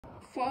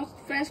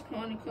First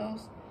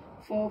Chronicles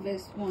 4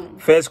 verse 1.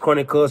 First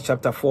Chronicles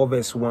chapter 4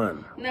 verse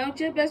 1. Now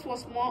Jabez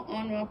was more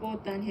honorable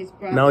than his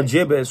brothers. Now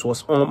Jabez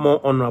was more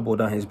honorable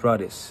than his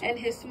brothers. And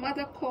his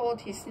mother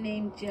called his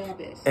name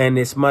Jabez. And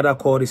his mother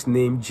called his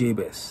name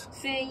Jabez.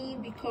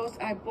 Saying, because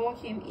I bore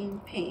him in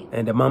pain.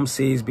 And the mom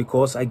says,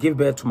 because I give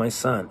birth to my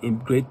son in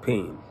great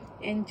pain.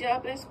 And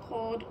Jabez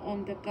called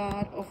on the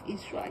God of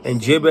Israel. And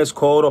Jabez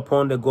called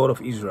upon the God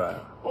of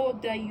Israel. Oh,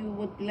 that you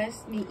would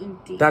bless me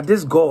indeed. That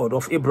this God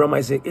of Abraham,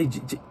 Isaac,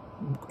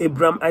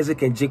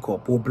 and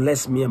Jacob will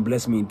bless me and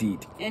bless me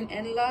indeed. And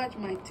enlarge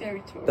my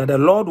territory. That the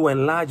Lord will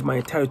enlarge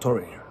my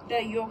territory.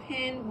 That your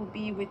hand will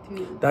be with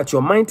me. That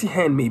your mighty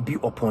hand may be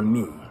upon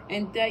me.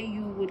 And that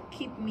you would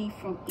keep me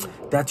from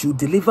evil. That you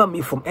deliver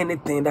me from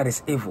anything that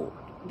is evil.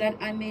 That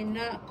I may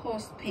not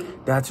cause pain.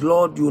 That,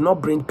 Lord, you will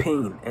not bring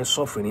pain and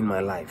suffering in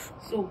my life.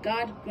 So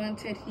God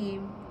granted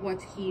him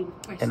what he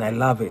requested. And I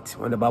love it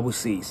when the Bible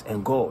says,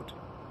 and God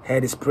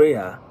heard his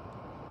prayer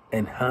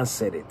and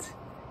answered it.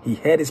 He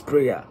heard his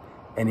prayer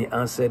and he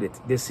answered it.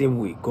 The same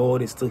way,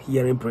 God is still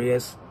hearing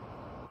prayers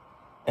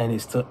and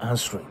he's still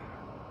answering.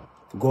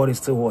 God is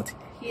still what?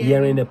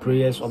 Hearing the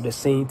prayers of the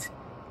saint,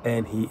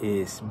 and he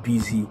is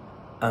busy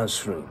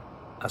answering.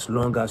 As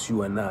long as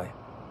you and I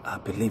are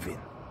believing.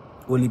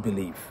 Only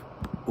believe.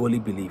 Only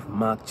believe.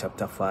 Mark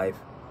chapter 5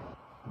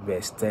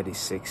 verse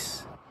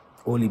 36.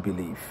 Only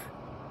believe.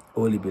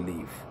 Only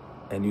believe.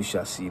 And you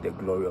shall see the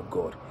glory of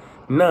God.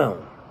 Now,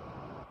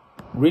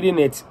 reading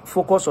it,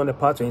 focus on the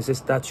part where it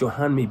says that your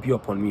hand may be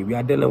upon me. We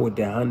are dealing with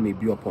the hand may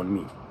be upon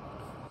me.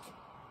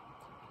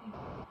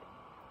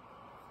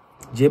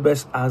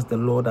 Jabez asked the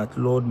Lord that,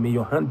 Lord, may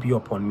your hand be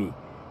upon me.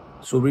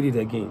 So read it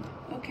again.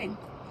 Okay.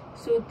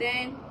 So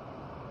then,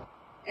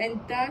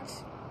 and that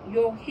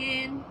your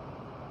hand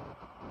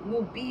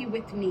will be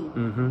with me,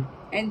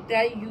 and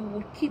that you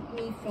will keep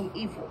me from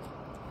evil,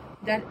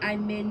 that I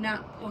may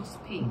not cause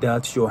pain.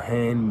 That your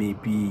hand may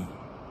be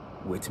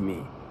with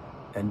me.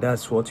 And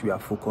that's what we are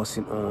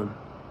focusing on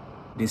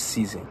this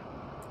season.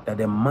 That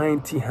the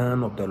mighty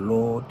hand of the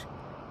Lord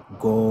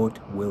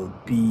God will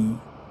be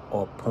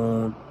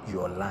upon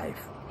your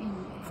life. Amen.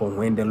 For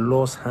when the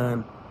Lord's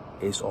hand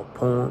is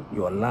upon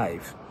your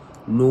life,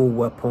 no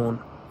weapon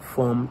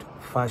formed,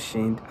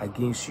 fashioned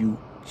against you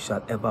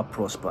shall ever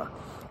prosper.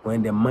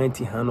 When the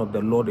mighty hand of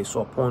the Lord is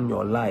upon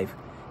your life,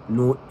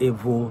 no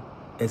evil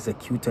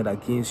executed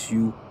against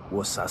you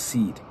will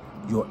succeed.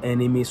 Your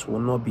enemies will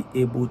not be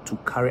able to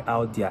carry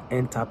out their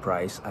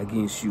enterprise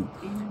against you.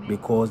 Amen.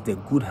 Because the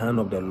good hand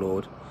of the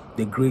Lord,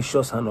 the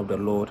gracious hand of the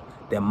Lord,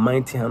 the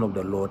mighty hand of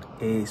the Lord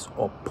is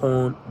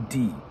upon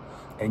thee.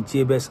 And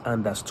Jabez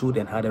understood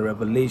and had a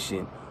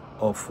revelation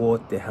of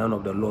what the hand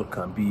of the Lord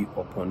can be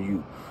upon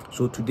you.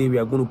 So today we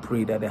are going to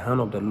pray that the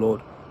hand of the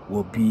Lord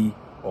will be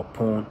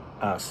upon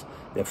us.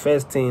 The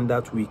first thing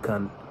that we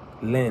can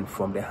learn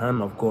from the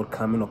hand of God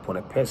coming upon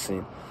a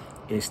person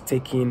is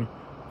taken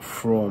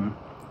from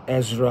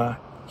Ezra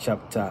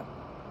chapter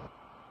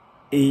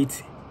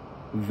 8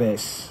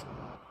 verse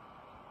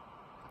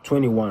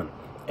 21.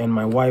 And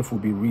my wife will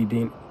be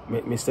reading,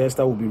 Mr.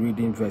 Esther will be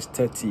reading verse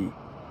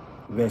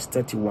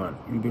 31.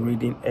 You'll be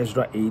reading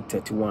Ezra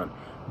 8:31.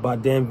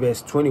 But then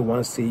verse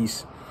 21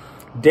 says,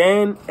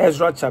 then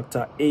Ezra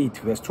chapter 8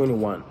 verse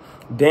 21.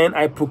 Then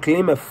I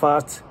proclaim a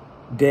fast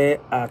there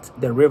at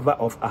the river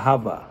of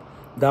Ahava,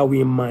 that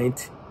we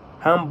might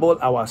humble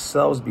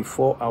ourselves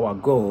before our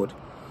God,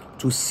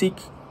 to seek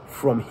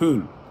from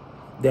him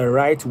the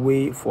right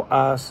way for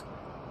us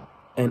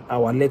and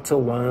our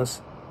little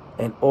ones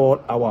and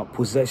all our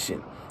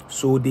possession.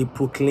 So they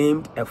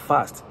proclaimed a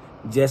fast,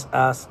 just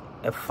as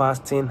a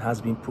fasting has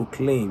been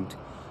proclaimed,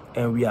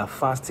 and we are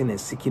fasting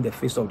and seeking the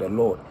face of the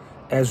Lord.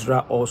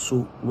 Ezra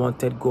also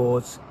wanted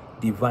God's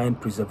divine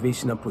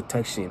preservation and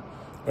protection,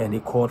 and he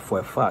called for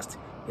a fast.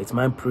 It's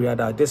my prayer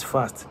that this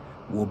fast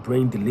will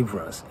bring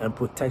deliverance and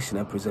protection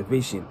and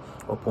preservation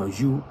upon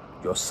you,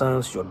 your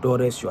sons, your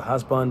daughters, your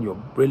husband, your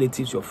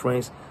relatives, your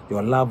friends,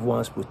 your loved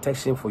ones,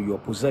 protection for your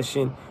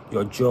possession,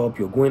 your job,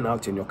 your going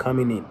out and your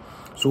coming in.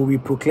 So we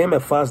proclaim a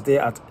fast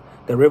there at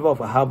the river of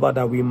Ahava,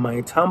 that we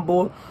might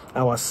humble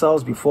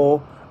ourselves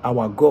before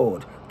our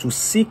God, to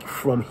seek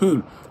from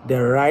him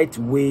the right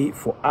way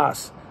for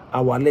us,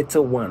 our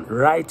little one,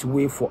 right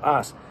way for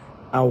us,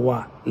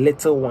 our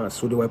little ones.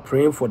 So they were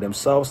praying for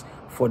themselves,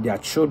 for their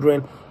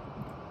children,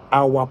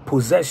 our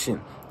possession,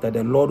 that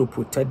the Lord will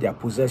protect their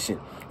possession.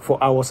 For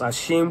I was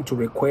ashamed to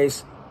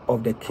request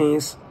of the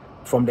kings,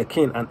 from the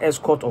king, an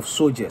escort of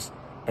soldiers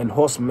and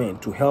horsemen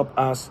to help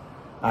us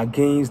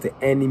against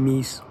the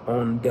enemies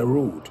on the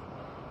road,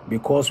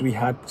 because we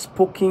had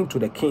spoken to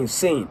the king,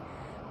 saying,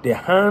 the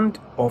hand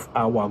of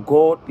our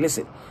God,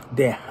 listen,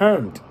 the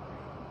hand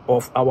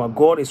of our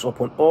God is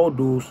upon all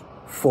those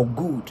for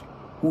good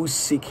who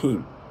seek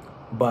him,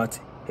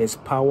 but his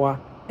power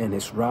and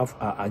his wrath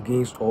are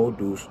against all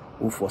those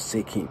who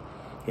forsake him.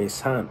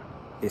 His hand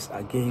is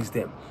against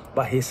them,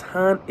 but his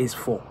hand is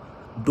for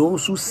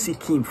those who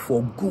seek him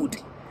for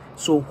good.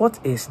 So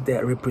what is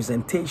the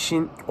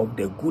representation of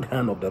the good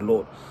hand of the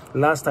Lord?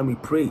 Last time we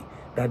prayed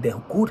that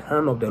the good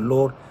hand of the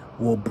Lord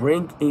will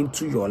bring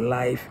into your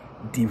life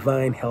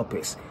divine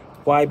helpers.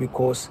 Why?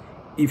 Because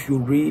if you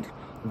read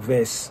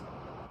verse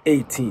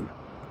 18,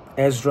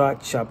 Ezra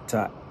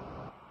chapter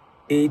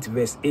 8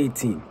 verse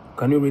 18.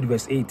 Can you read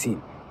verse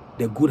 18?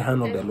 The good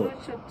hand of the Lord.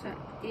 Chapter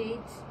 8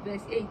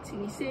 verse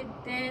 18. He said,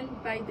 then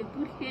by the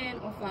good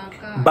hand of our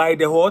God. By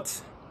the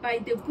what? By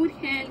the good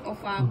hand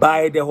of our God.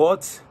 By the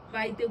what?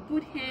 By the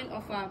good hand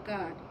of our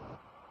God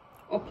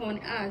upon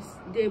us,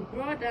 they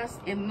brought us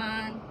a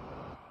man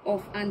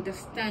of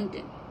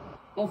understanding,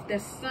 of the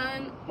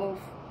son of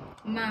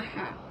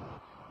Maha,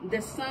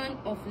 the son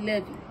of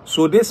Levi.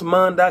 So this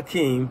man that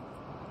came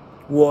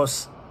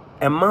was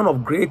a man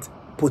of great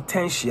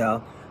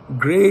potential,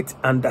 great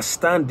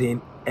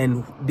understanding,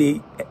 and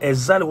they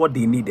exactly what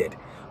they needed.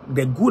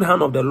 The good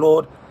hand of the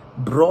Lord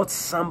brought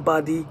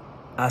somebody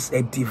as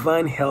a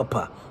divine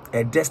helper,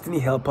 a destiny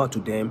helper to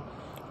them,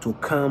 to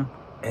come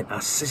and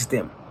assist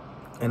them.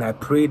 And I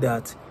pray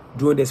that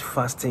during this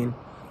fasting,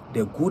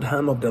 the good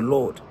hand of the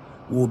Lord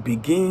will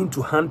begin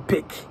to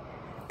handpick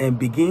and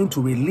begin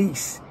to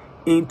release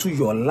into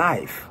your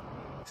life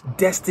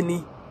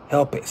destiny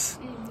helpers.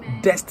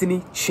 Amen.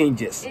 Destiny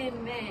changes.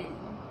 Amen.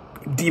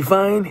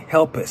 Divine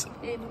helpers.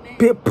 Amen.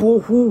 People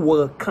who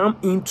will come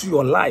into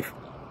your life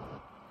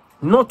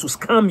not to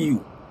scam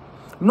you,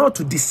 not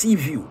to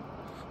deceive you,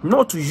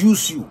 not to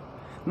use you,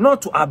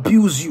 not to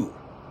abuse you,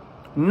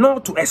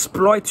 not to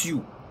exploit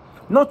you,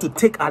 not to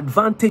take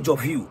advantage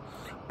of you,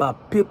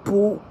 but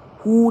people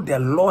who the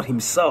Lord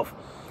himself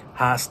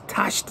has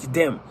touched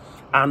them,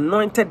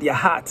 anointed their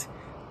heart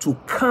to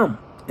come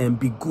and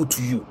be good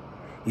to you.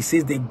 He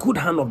says the good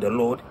hand of the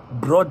Lord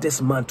brought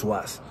this man to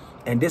us,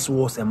 and this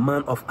was a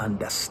man of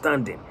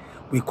understanding,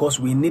 because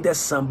we needed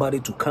somebody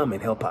to come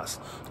and help us.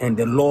 And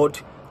the Lord,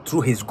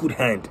 through his good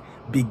hand,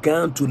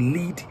 began to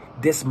lead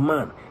this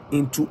man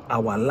into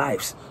our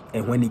lives.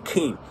 And when he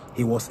came,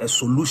 he was a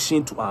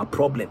solution to our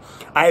problem.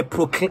 I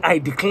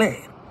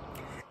declare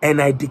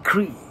and I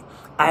decree,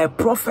 I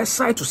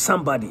prophesy to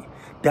somebody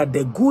that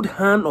the good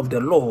hand of the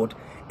Lord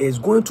is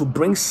going to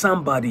bring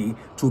somebody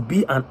to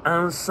be an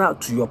answer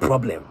to your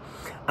problem,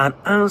 an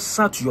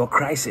answer to your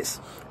crisis,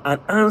 an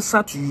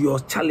answer to your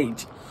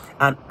challenge,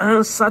 an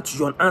answer to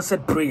your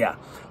unanswered prayer.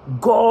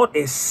 God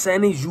is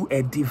sending you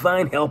a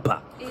divine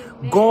helper.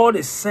 Amen. God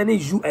is sending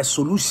you a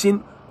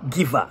solution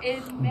giver.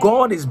 Amen.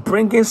 God is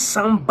bringing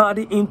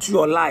somebody into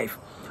your life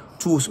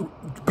to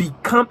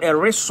become a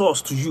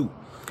resource to you.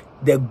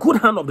 The good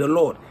hand of the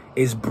Lord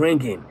is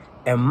bringing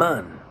a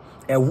man,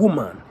 a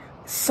woman,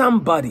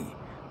 somebody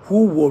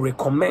who will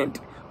recommend,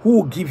 who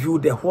will give you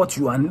what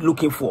you are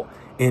looking for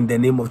in the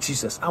name of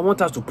Jesus. I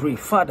want us to pray.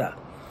 Father,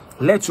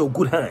 let your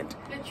good hand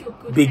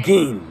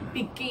begin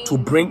to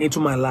bring into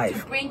my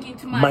life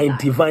my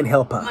divine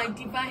helper,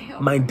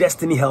 my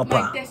destiny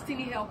helper,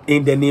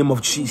 in the name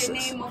of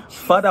Jesus.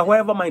 Father,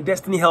 wherever my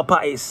destiny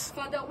helper is,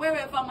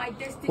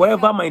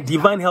 wherever my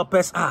divine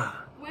helpers are,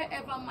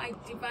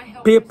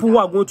 people who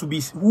are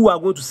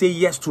going to say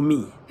yes to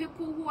me,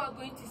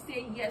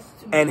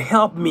 and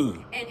help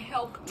me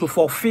to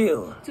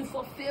fulfill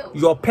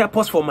your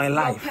purpose for my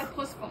life.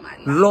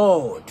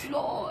 Lord,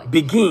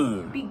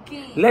 begin.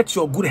 Let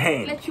your good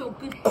hand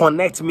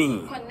connect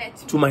me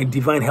to my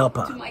divine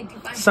helper.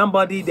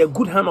 Somebody, the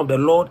good hand of the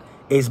Lord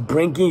is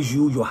bringing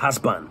you your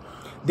husband.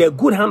 The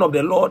good hand of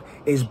the Lord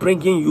is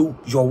bringing you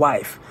your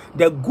wife.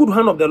 The good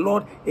hand of the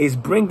Lord is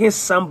bringing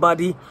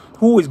somebody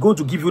who is going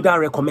to give you that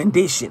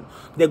recommendation.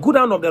 The good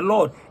hand of the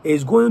Lord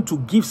is going to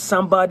give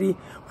somebody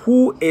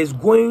who is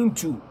going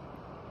to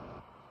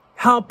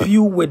help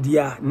you with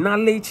their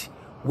knowledge,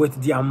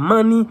 with their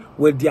money,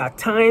 with their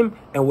time,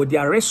 and with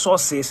their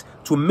resources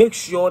to make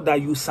sure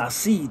that you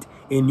succeed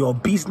in your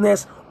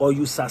business or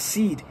you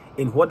succeed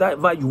in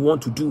whatever you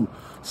want to do.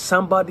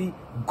 Somebody,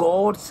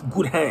 God's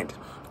good hand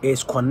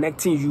is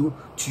connecting you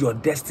to your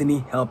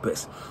destiny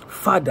helpers.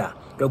 Father,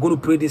 we're going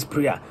to pray this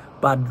prayer,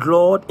 but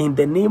Lord, in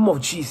the name of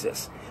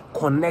Jesus,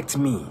 connect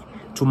me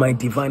to my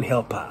divine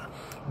helper.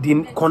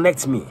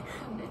 Connect me.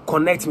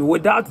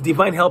 Without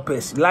divine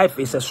helpers, life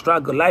is a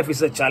struggle, life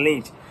is a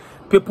challenge.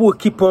 People will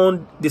keep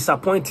on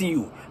disappointing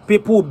you.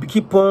 People will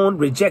keep on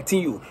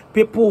rejecting you.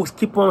 People will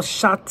keep on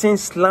shutting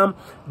slam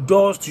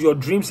doors to your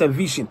dreams and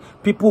vision.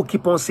 People will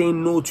keep on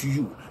saying no to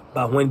you.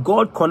 But when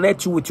God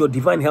connects you with your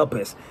divine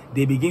helpers,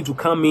 they begin to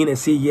come in and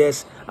say,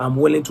 yes, I'm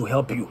willing to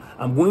help you.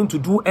 I'm going to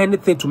do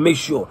anything to make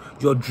sure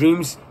your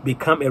dreams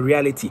become a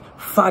reality.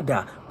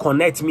 Father,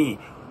 connect me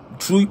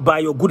by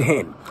your good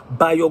hand,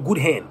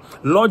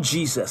 Lord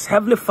Jesus,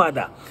 Heavenly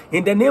Father,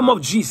 in the name of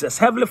Jesus,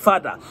 Heavenly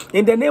Father,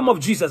 in the name of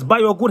Jesus, by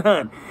your good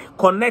hand,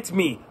 connect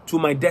me to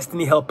my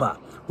destiny helper,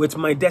 with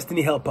my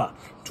destiny helper,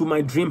 to my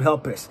dream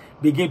helpers.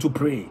 Begin to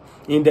pray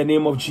in the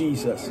name of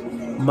Jesus.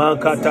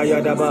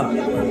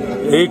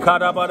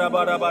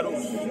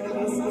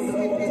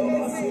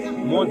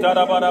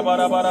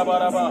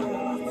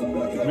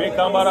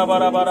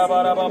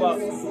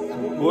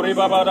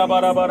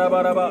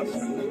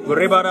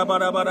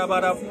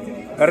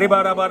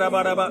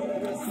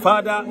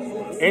 Father,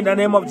 in the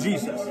name of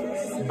Jesus,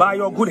 by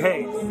your good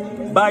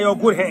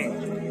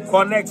hand,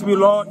 connect me,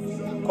 Lord,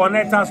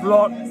 Connect us,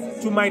 Lord,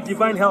 to my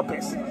divine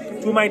helpers,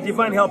 to my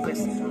divine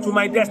helpers, to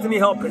my destiny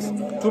helpers,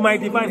 to my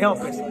divine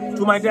helpers,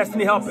 to my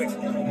destiny helpers.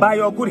 By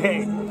your good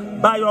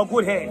hand, by your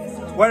good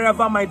hand,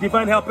 wherever my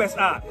divine helpers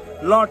are,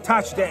 Lord,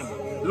 touch them.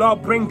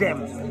 Lord, bring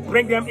them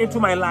into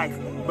my life.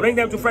 Bring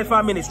them to Fresh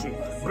Fire Ministry.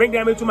 Bring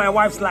them into my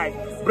wife's life.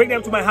 Bring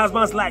them to my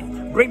husband's life.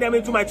 Bring them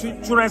into my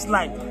children's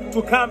life.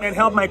 To come and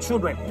help my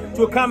children.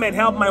 To come and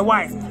help my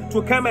wife.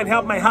 To come and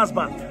help my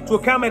husband. To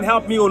come and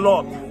help me, O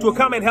Lord. To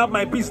come and help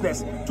my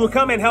business. To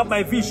come and help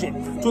my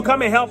vision. To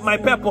come and help my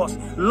purpose.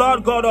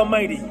 Lord God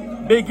Almighty,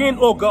 begin,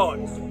 O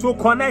God, to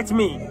connect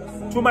me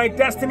to my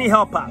destiny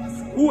helper.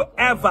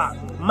 Whoever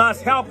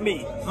must help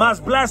me,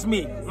 must bless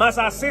me, must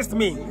assist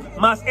me,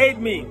 must aid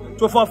me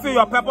to fulfill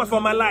your purpose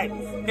for my life.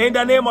 In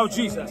the name of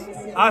Jesus,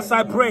 as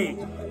I pray,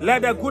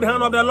 let the good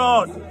hand of the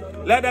Lord,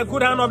 let the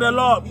good hand of the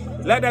Lord,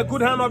 let the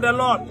good hand of the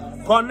Lord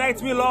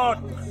connect me, Lord,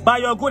 by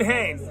your good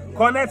hand.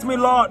 Connect me,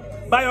 Lord,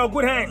 by your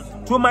good hand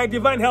to my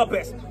divine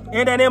helpers.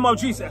 In the name of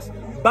Jesus,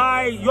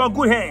 by your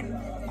good hand,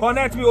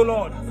 connect me, O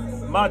Lord.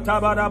 Let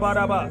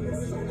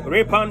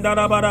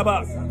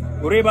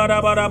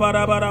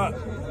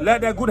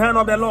the good hand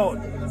of the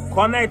Lord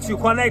connect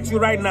you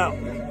right now.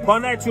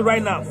 Connect you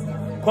right now.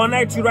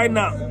 Connect you right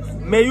now.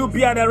 May you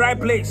be at the right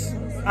place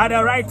at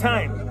the right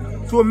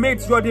time to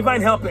meet your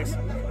divine helpers.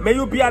 May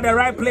you be at the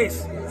right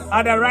place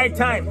at the right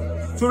time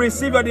to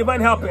receive your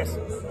divine helpers.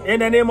 In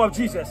the name of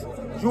Jesus,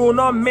 you will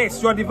not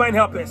miss your divine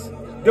helpers.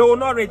 They will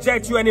not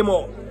reject you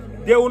anymore.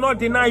 They will not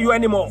deny you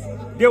anymore.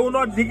 They will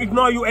not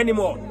ignore you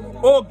anymore.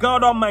 Oh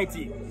God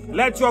Almighty,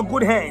 let your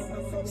good hand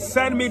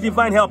send me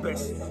divine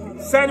helpers.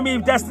 Send me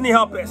destiny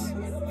helpers.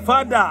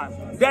 Father,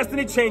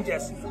 destiny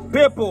changers.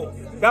 People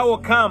that will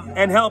come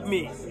and help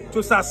me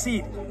to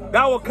succeed.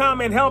 That will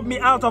come and help me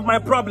out of my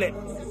problem.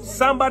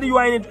 Somebody, you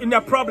are in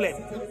a problem.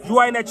 You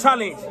are in a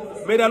challenge.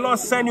 May the Lord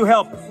send you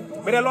help.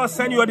 May the Lord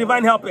send you your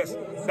divine helpers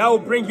that will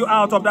bring you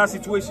out of that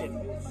situation.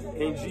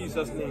 In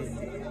Jesus' name.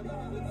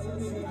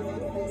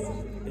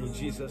 In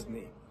Jesus'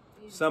 name.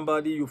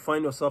 Somebody, you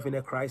find yourself in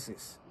a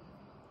crisis.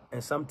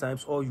 And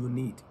sometimes all you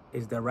need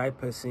is the right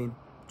person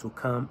to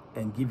come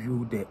and give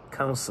you the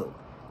counsel,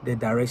 the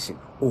direction.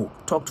 Oh,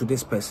 talk to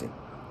this person.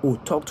 Oh,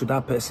 talk to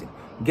that person.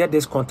 Get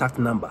this contact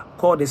number.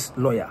 Call this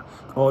lawyer.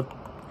 Or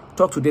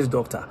talk to this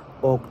doctor.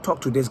 Or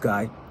talk to this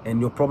guy.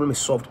 And your problem is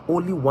solved.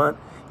 Only one.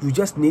 You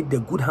just need the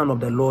good hand of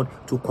the Lord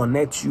to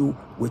connect you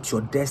with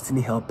your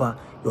destiny helper,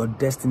 your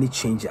destiny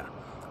changer.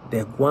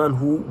 The one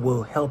who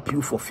will help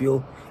you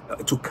fulfill,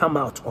 to come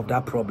out of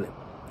that problem.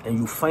 And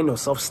you find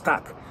yourself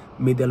stuck.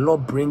 May the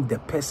Lord bring the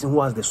person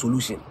who has the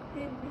solution.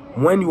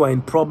 When you are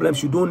in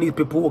problems, you don't need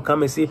people who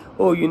come and say,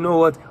 oh, you know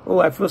what? Oh,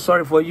 I feel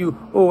sorry for you.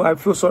 Oh, I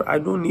feel sorry. I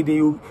don't need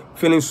you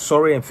feeling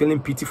sorry and feeling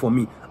pity for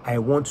me. I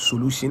want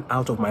solution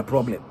out of my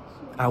problem.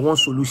 I want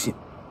solution.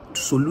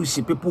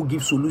 Solution. People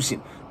give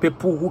solution.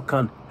 People who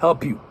can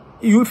help you.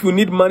 If you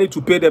need money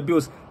to pay the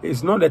bills,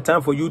 it's not the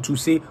time for you to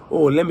say,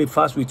 oh, let me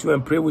fast with you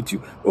and pray with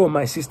you. Oh,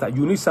 my sister,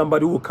 you need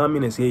somebody who will come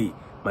in and say, hey,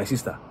 my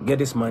sister, get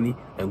this money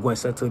and go and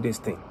settle this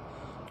thing.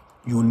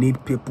 You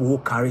need people who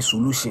carry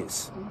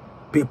solutions.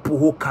 People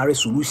who carry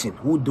solution,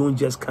 who don't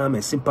just come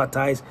and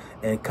sympathize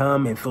and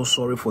come and feel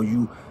sorry for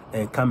you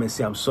and come and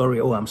say, I'm sorry.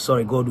 Oh, I'm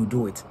sorry. God will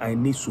do it. I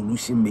need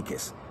solution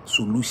makers.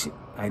 Solution.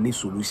 I need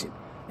solution.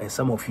 And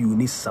some of you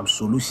need some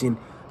solution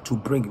to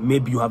bring.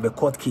 Maybe you have a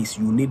court case.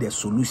 You need a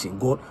solution.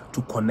 God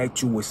to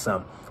connect you with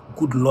some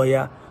good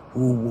lawyer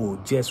who will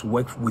just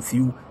work with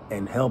you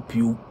and help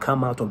you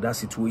come out of that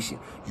situation.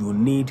 You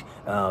need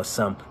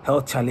some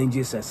health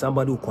challenges, and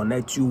somebody will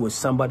connect you with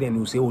somebody and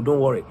you say, oh,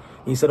 don't worry.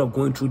 Instead of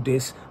going through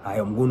this,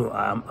 I'm going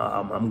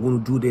to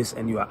do this,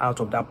 and you are out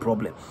of that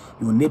problem.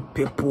 You need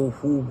people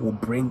who will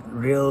bring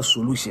real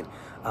solution.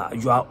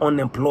 You are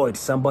unemployed.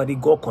 Somebody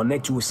go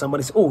connect you with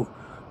somebody. Say, oh,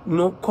 you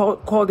know,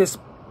 call this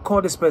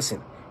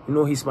person. You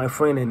know, he's my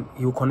friend, and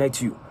he will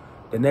connect you.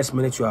 The next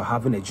minute you are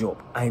having a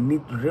job. I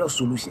need real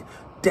solution.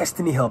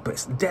 Destiny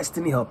helpers,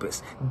 destiny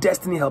helpers,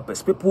 destiny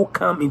helpers. People who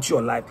come into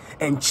your life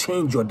and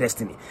change your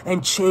destiny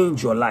and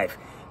change your life.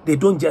 They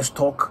don't just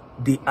talk.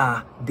 They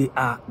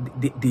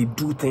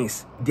do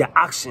things. They are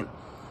action.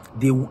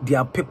 They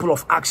are people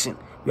of action.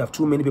 You have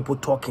too many people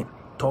talking.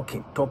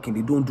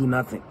 They don't do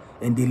nothing,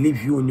 and they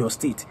leave you in your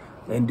state,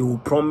 and they will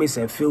promise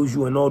and fail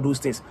you and all those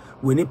things.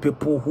 We need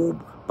people who,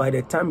 by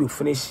the time you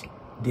finish,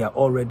 they are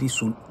already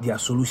their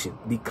solution.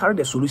 They carry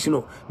the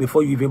solution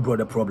before you even brought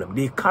the problem.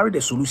 They carry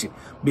the solution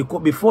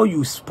because before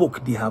you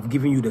spoke, they have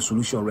given you the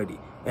solution already,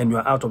 and you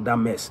are out of that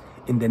mess.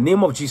 In the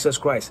name of Jesus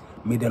Christ,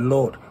 may the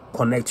Lord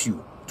connect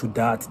you to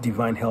that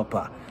divine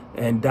helper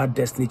and that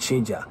destiny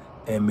changer,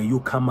 and may you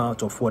come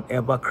out of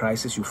whatever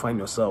crisis you find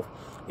yourself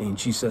in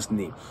Jesus'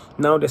 name.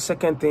 Now, the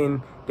second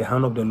thing the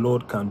hand of the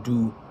Lord can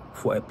do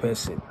for a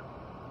person.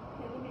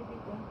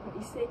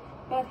 He said,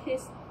 but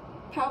his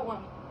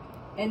power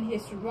and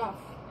his wrath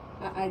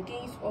are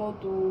against all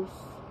those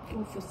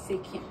who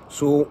forsake him.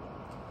 So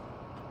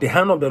the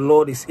hand of the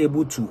Lord is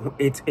able to,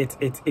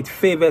 it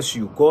favors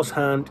you. God's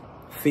hand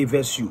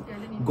favors you.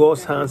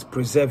 God's hands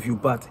preserve you,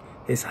 but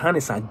his hand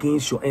is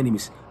against your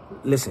enemies.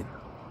 Listen,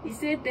 He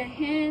said, the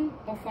hand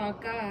of our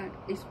God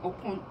is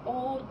upon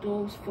all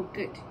those for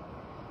good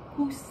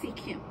who seek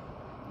him,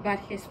 but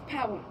his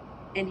power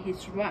and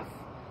his wrath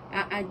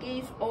are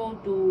against all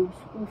those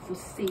who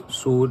forsake.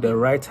 So the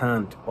right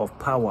hand of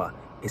power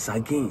is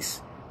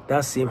against.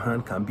 That same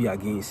hand can be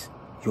against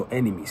your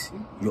enemies,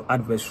 your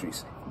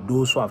adversaries,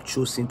 those who have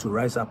chosen to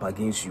rise up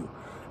against you.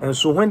 And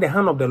so when the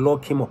hand of the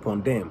Lord came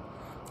upon them,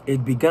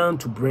 it began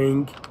to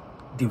bring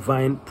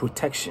divine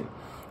protection.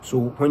 So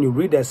when you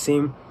read the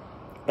same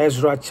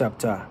Ezra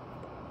chapter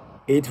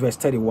 8 verse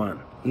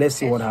 31, let's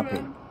see what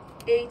happened.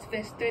 8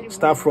 verse 31.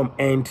 Start from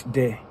end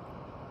there.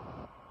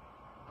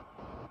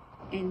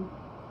 And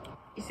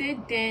he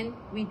said, then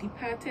we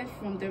departed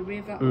from the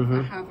river of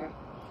Ahava.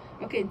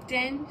 Okay,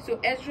 then, so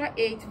Ezra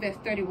 8 verse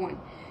 31.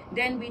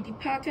 Then we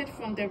departed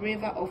from the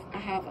river of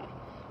Ahava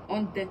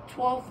on the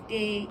 12th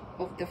day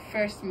of the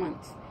first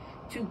month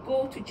to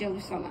go to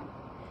Jerusalem.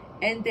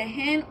 And the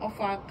hand of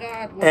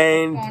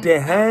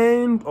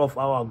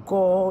our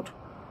God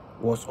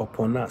was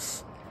upon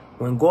us.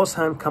 When God's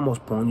hand comes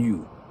upon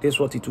you, this is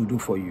what it will do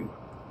for you.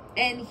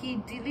 And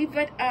he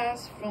delivered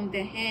us from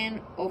the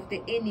hand of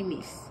the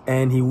enemies.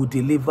 And he will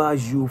deliver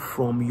you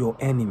from your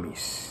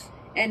enemies.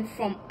 And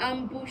from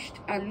ambushed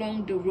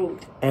along the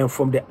road. And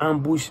from the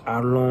ambush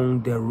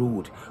along the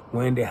road.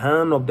 When the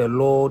hand of the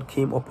Lord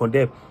came upon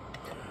them.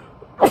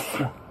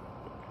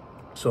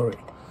 Sorry.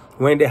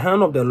 When the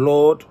hand of the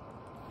Lord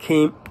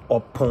came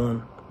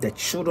upon the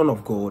children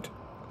of God,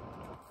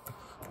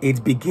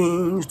 it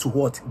begins to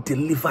what?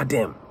 Deliver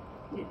them.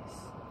 Yes.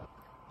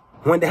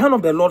 When the hand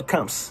of the Lord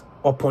comes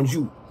upon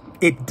you,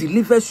 it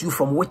delivers you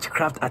from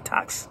witchcraft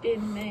attacks.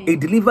 Amen. It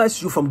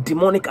delivers you from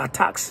demonic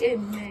attacks.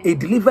 Amen. It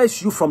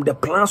delivers you from the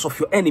plans of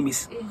your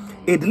enemies. Amen.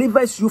 It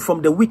delivers you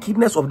from the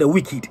wickedness of the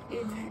wicked.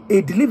 Amen.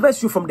 It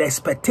delivers you from the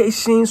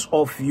expectations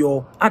of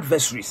your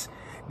adversaries.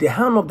 The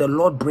hand of the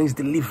Lord brings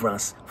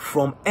deliverance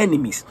from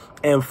enemies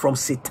and from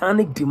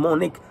satanic,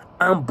 demonic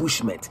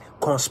ambushment,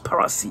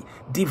 conspiracy,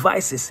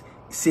 devices,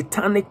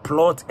 satanic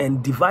plot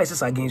and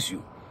devices against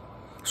you.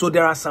 So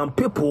there are some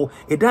people,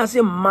 it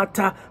doesn't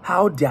matter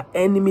how their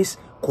enemies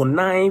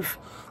connive,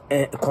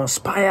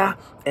 conspire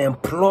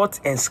and plot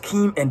and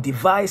scheme and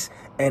devise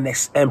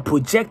and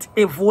project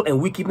evil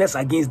and wickedness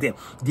against them.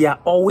 They are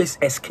always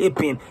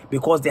escaping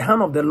because the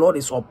hand of the Lord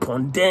is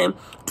upon them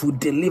to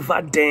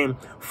deliver them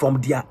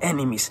from their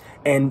enemies.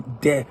 And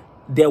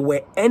there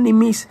were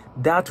enemies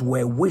that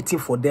were waiting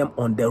for them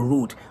on the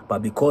road,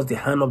 but because the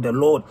hand of the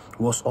Lord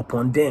was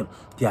upon them,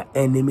 their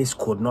enemies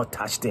could not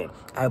touch them.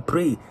 I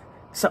pray.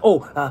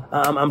 So,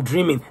 I'm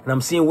dreaming and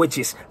I'm seeing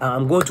witches.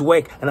 I'm going to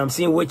work and I'm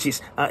seeing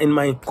witches. In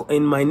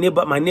my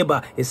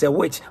neighbor is a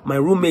witch. My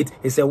roommate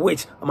is a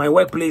witch. My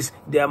workplace,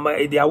 they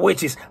are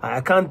witches. I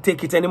can't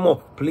take it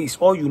anymore. Please,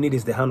 all you need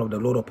is the hand of the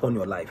Lord upon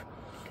your life.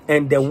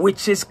 And the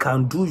witches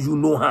can do you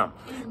no harm.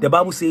 The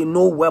Bible says,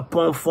 no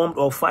weapon formed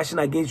or fashioned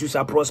against you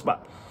shall prosper.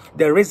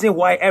 The reason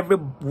why every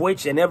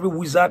witch and every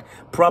wizard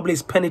probably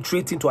is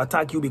penetrating to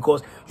attack you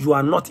because you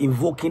are not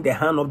invoking the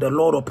hand of the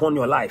Lord upon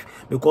your life.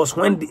 Because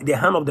when the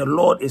hand of the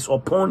Lord is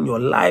upon your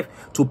life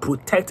to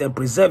protect and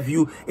preserve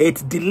you,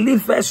 it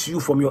delivers you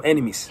from your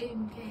enemies.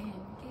 Amen.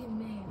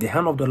 Amen. The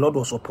hand of the Lord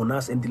was upon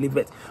us and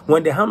delivered.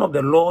 When the hand of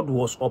the Lord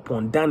was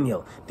upon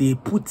Daniel, they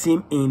put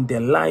him in the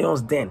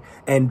lion's den,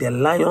 and the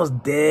lions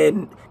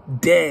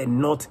dare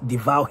not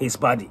devour his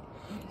body.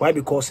 Why?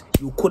 Because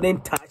you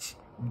couldn't touch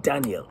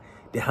Daniel.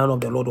 The hand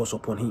of the Lord was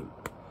upon him.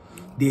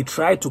 They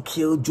tried to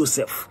kill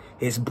Joseph.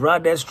 His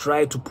brothers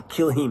tried to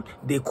kill him.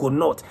 They could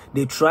not.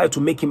 They tried to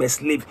make him a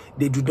slave.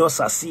 They did not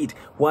succeed.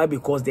 Why?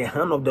 Because the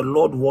hand of the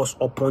Lord was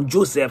upon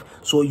Joseph,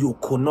 so you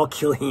could not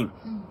kill him.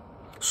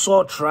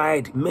 Saul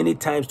tried many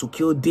times to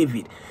kill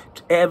David.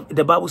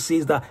 The Bible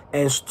says that,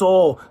 and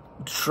Saul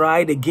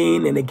tried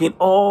again and again,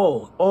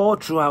 all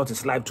throughout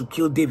his life to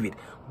kill David.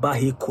 But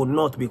he could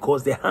not,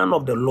 because the hand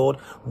of the Lord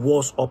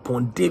was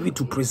upon David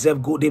to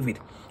preserve David.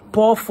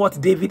 Paul fought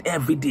David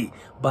every day,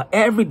 but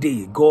every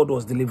day God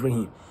was delivering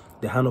him.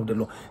 The hand of the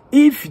Lord.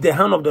 If the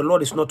hand of the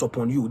Lord is not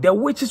upon you, the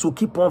witches will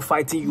keep on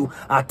fighting you,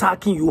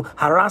 attacking you,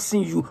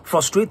 harassing you,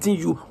 frustrating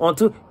you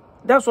until...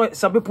 That's why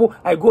some people,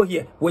 I go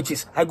here,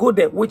 witches. I go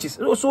there, witches.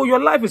 So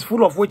your life is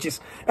full of witches.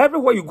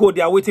 Everywhere you go,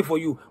 they are waiting for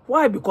you.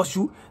 Why? Because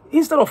you,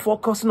 instead of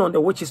focusing on the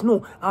witches,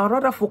 no, I'd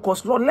rather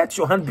focus, Lord, let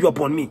your hand be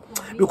upon me.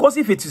 Because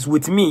if it is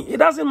with me, it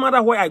doesn't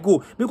matter where I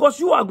go. Because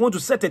you are going to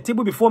set a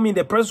table before me in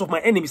the presence of my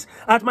enemies.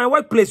 At my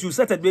workplace, you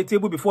set a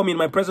table before me in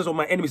my presence of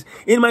my enemies.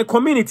 In my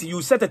community,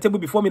 you set a table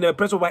before me in the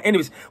presence of my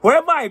enemies.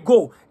 Wherever I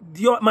go,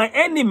 my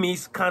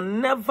enemies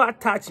can never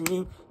touch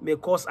me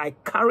because I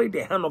carry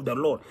the hand of the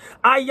Lord.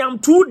 I am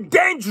too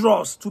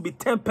dangerous to be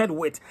tempered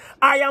with.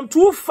 I am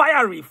too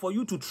fiery for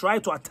you to try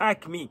to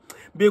attack me.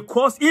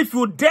 Because if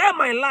you dare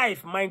my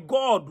life, my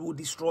God will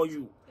destroy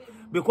you.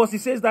 Because he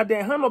says that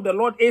the hand of the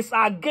Lord is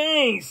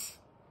against.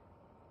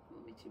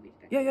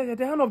 Yeah.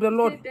 The hand of the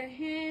Lord. The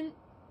hand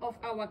of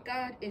our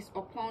God is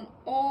upon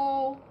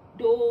all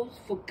those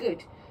for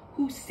good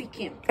who seek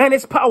him. And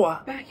his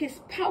power. By his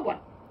power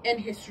and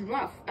his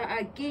wrath are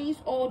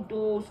against all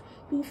those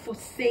who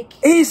forsake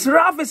him. His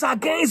wrath is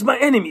against my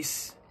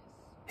enemies.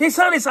 His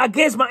hand is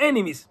against my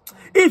enemies.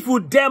 If you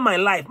dare my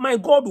life, my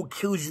God will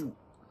kill you.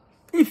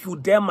 If you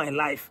dare my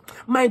life,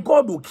 my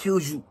God will kill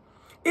you.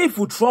 If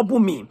you trouble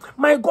me,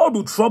 my God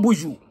will trouble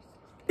you.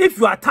 If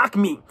you attack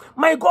me,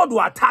 my God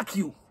will attack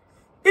you.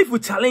 If you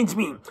challenge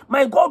me,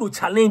 my God will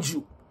challenge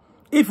you.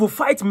 If you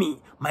fight me,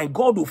 my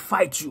God will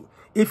fight you.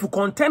 If you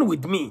contend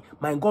with me,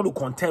 my God will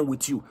contend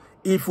with you.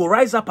 If you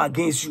rise up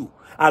against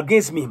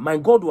me, my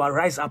God will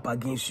rise up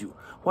against you.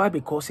 Why?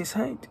 Because his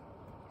hand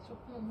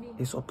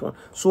is upon.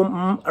 So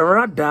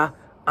rather,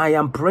 I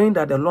am praying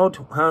that the Lord's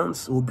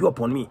hands will be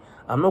upon me.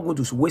 I'm not going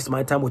to waste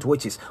my time with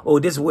witches. Oh,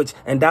 this witch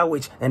and that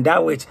witch and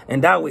that witch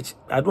and that witch.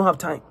 I don't have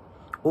time.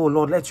 Oh,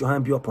 Lord, let your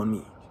hand be upon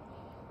me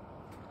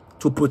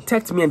to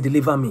protect me and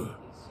deliver me.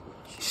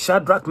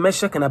 Shadrach,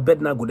 Meshach, and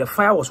Abednego, the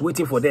fire was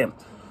waiting for them,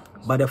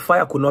 but the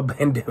fire could not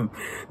burn them.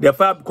 The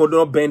fire could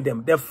not burn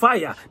them. The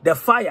fire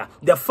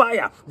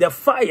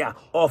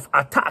of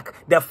attack,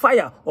 the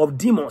fire of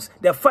demons,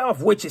 the fire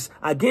of witches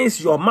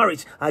against your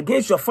marriage,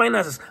 against your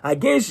finances,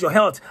 against your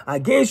health,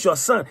 against your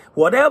son,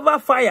 whatever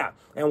fire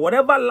and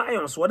whatever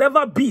lions,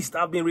 whatever beast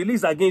have been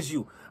released against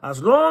you,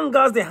 as long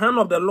as the hand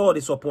of the Lord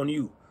is upon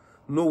you,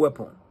 no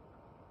weapon.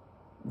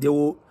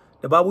 The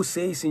Bible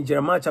says in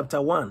Jeremiah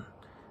chapter 1,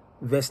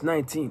 verse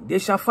 19, they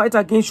shall fight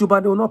against you,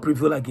 but they will not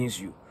prevail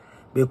against you,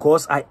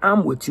 because I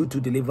am with you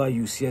to deliver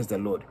you, says the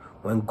Lord.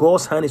 When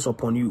God's hand is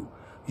upon you,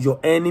 your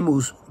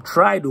enemies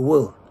try the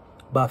will,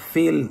 but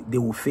fail, they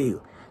will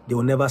fail. They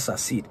will never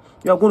succeed.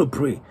 You are going to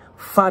pray,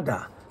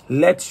 Father,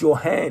 let your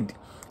hand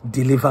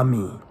deliver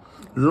me.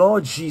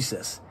 Lord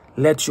Jesus,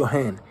 let your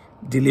hand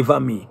deliver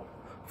me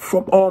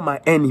from all my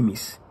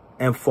enemies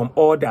and from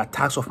all the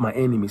attacks of my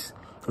enemies.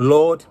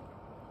 Lord,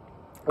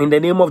 in the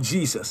name of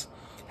Jesus,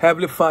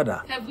 Heavenly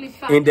Father,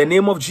 in the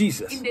name of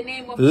Jesus,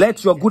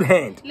 let your good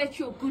hand, let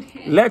your good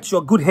hand, let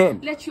your good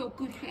hand,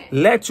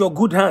 let your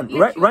good hand,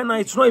 right now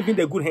it's not even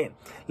the good hand,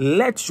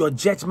 let your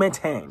judgment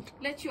hand,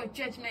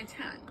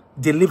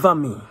 deliver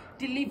me.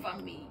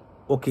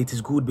 Okay, it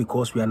is good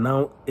because we are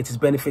now, it is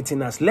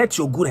benefiting us. Let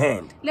your good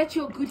hand,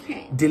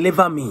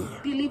 deliver me,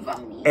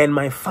 and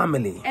my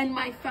family,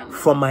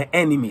 from my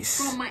enemies,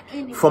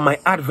 from my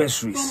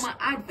adversaries,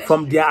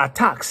 from their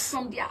attacks,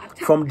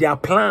 from their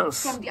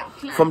plans,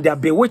 from their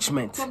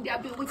bewitchment,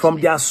 from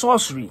their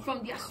sorcery,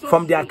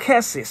 from their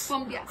curses,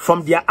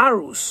 from their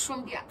arrows,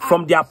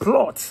 from their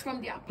plots.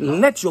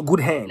 Let your good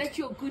hand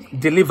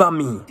deliver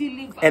me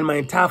and my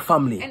entire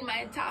family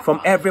from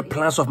every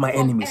plans of my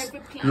enemies.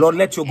 Lord,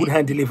 let your good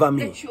hand deliver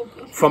me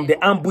from the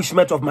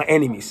ambushment of my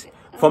enemies,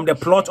 from the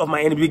plot of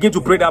my enemies. Begin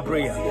to pray that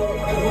prayer.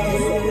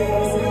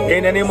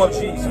 In the name of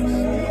Jesus.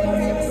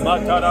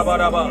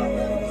 Matarabaraba,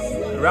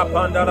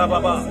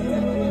 Rapandarababa,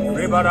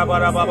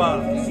 Ribarabarababa,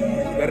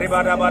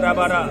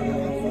 Ribarabarabara,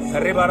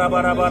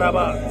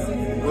 Ribarabarababa,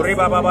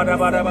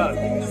 Ribababarabaraba,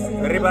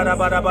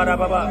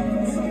 Ribarabarababa,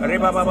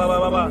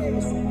 Ribabababa,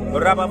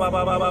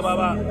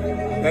 Rababababa,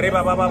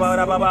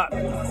 Ribabababa.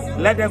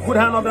 Let the good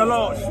hand of the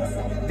Lord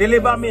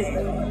deliver me,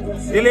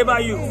 deliver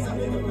you,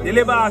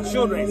 deliver our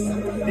children,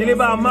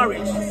 deliver our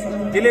marriage,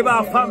 deliver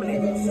our family,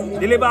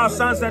 deliver our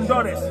sons and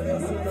daughters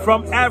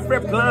from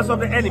every plans of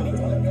the enemy,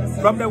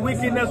 from the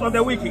wickedness of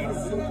the wicked,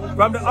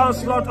 from the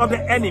onslaught of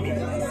the enemy,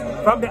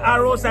 from the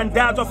arrows and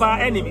darts of our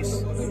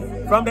enemies,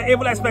 from the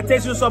evil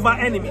expectations of our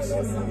enemies.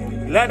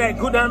 Let the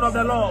good hand of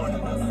the Lord,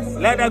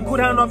 let the good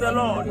hand of the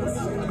Lord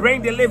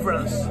bring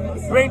deliverance,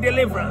 bring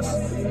deliverance,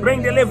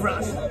 bring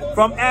deliverance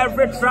from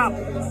every trap,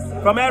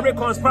 from every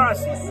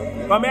conspiracy,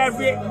 from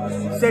every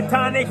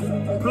satanic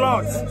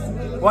plot,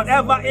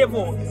 whatever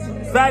evil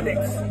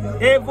verdicts,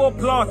 evil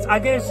plots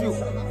against you.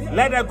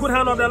 Let the good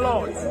hand of the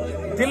Lord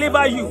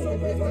deliver you.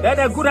 Let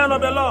the good hand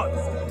of the Lord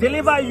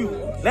deliver you.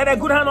 Let the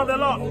good hand of the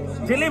Lord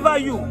deliver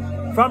you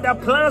from the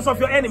plans of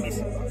your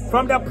enemies,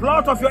 from the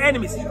plot of your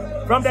enemies,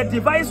 from the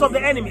device of the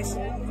enemies,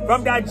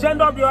 from the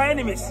agenda of your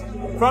enemies,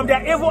 from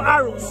their evil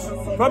arrows,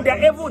 from their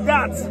evil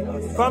darts,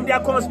 from their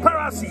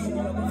conspiracy,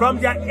 from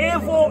their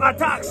evil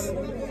attacks,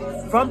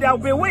 from their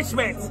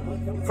bewitchment,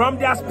 from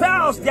their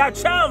spells, their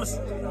charms,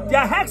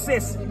 their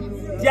hexes,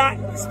 their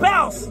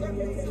spells.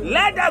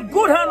 Let the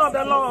good hand of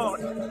the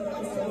Lord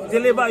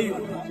deliver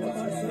you.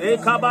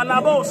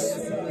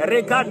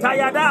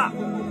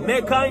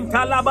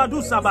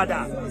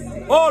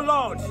 Oh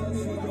Lord,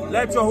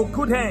 let your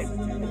good hand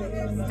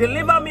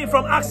deliver me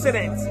from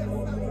accidents,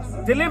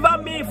 deliver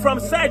me from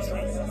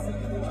surgery,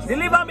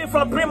 deliver me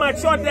from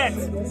premature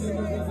death,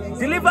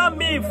 deliver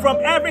me from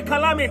every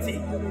calamity,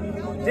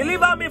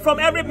 deliver me from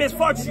every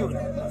misfortune,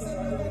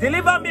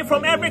 deliver me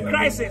from every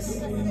crisis,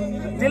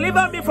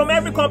 deliver me from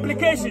every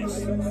complications,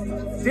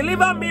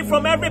 deliver me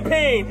from every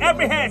pain,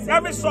 every hurt,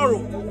 every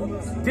sorrow,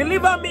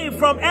 deliver me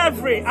from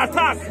every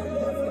attack,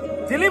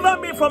 deliver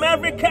me from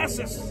every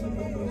curses.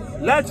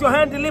 Let your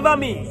hand deliver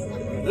me.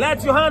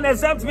 Let your hand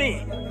exempt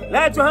me.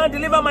 Let your hand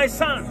deliver my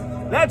son.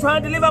 Let your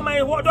hand deliver my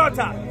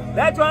daughter.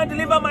 Let your hand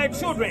deliver my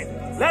children.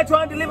 Let your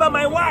hand deliver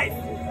my wife.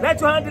 Let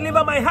your hand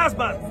deliver my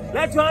husband.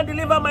 Let your hand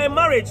deliver my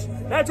marriage.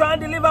 Let your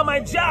hand deliver my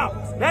job.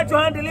 Let your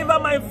hand deliver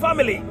my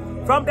family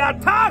from the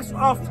attacks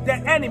of the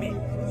enemy,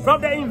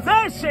 from the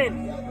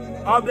invasion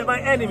of my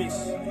enemies.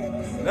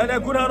 Let the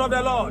good hand of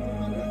the Lord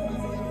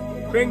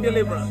bring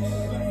deliverance.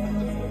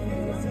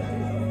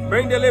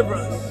 Bring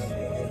deliverance.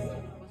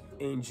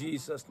 In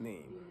Jesus'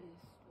 name.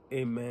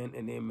 Amen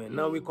and amen.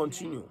 Now we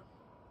continue.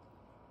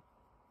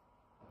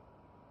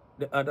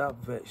 The other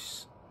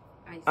verse.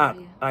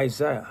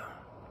 Isaiah.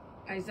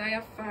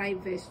 Isaiah 5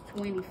 verse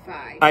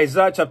 25.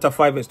 Isaiah chapter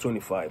 5 verse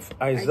 25.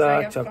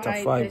 Isaiah chapter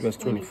 5 verse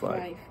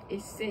 25.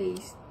 It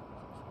says,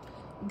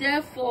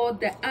 therefore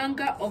the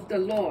anger of the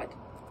Lord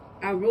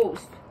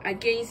arose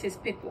against his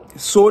people.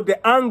 So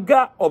the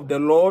anger of the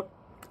Lord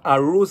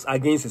arose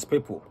against his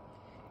people.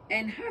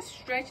 And has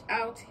stretched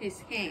out his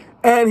hand.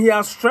 And he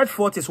has stretched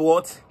forth his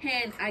what?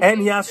 Hand against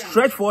and he has them.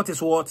 stretched forth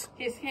his what?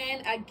 His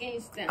hand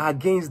against them.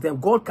 Against them.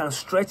 God can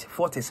stretch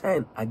forth his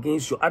hand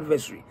against your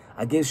adversary,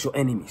 against your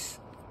enemies.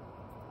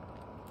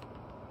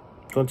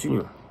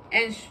 Continue.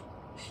 And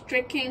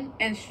stricken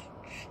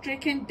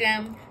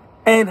them.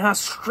 And has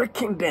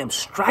stricken them,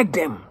 strike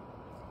them.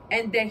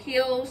 And the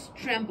hills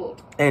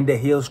trembled. And the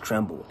hills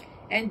trembled.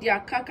 And their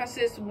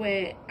carcasses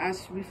were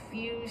as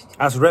refuse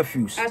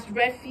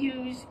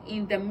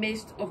in the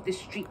midst of the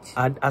street.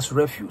 And as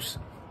refuse.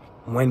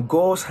 When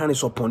God's hand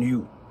is upon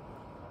you,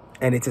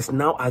 and it is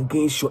now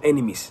against your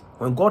enemies,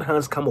 when God's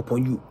hands come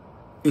upon you,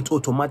 it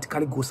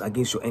automatically goes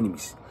against your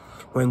enemies.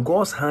 When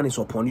God's hand is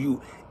upon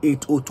you,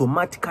 it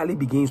automatically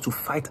begins to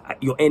fight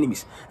your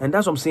enemies. And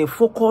that's what I'm saying.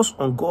 Focus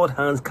on God's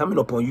hands coming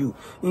upon you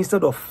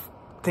instead of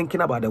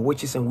thinking about the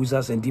witches and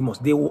wizards and demons.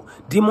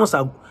 Demons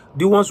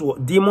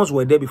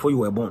were there before you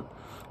were born.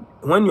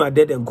 When you are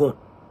dead and gone,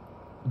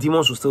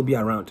 demons will still be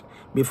around.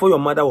 Before your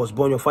mother was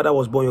born, your father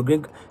was born,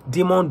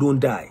 demons don't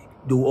die.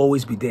 They will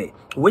always be there.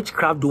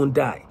 Witchcraft don't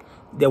die.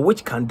 The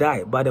witch can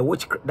die, but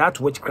that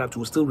witchcraft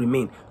will still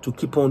remain to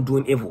keep on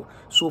doing evil.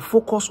 So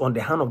focus on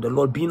the hand of the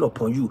Lord being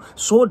upon you,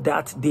 so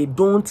that they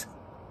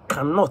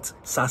cannot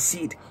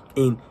succeed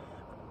in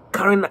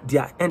carrying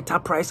their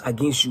enterprise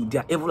against you,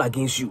 their evil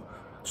against you.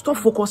 Stop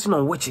focusing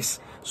on witches.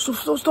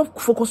 Stop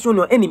focusing on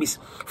your enemies.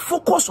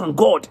 Focus on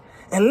God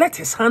and let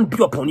his hand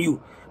be upon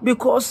you.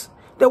 Because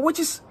the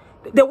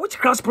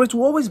witchcraft spirit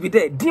will always be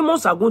there.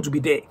 Demons are going to be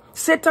there.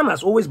 Satan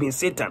has always been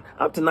Satan.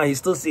 Up to now, he's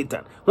still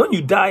Satan. When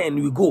you die and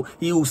you go,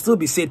 he will still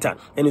be Satan.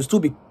 And he'll still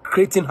be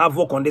creating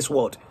havoc on this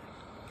world.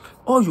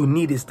 All you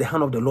need is the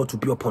hand of the Lord to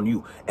be upon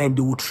you. And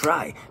they will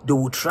try. They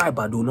will try,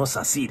 but they will not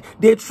succeed.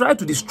 They try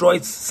to destroy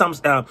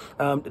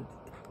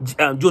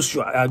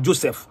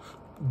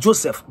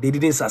Joseph, they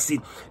didn't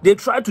succeed. They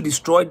tried to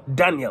destroy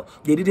Daniel,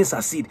 they didn't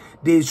succeed.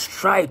 They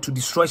tried to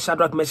destroy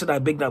Shadrach, Meshach, and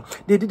Abednego,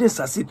 they didn't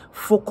succeed.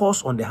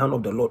 Focus on the hand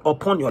of the Lord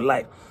upon your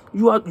life.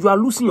 You are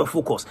losing your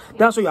focus.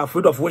 That's why you are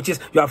afraid of witches,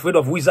 you are afraid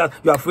of wizards,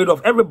 you are afraid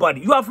of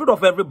everybody. You are afraid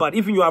of everybody.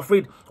 Even you are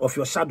afraid of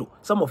your shadow.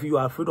 Some of you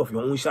are afraid of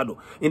your own shadow.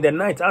 In the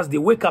night, as they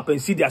wake up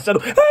and see their shadow,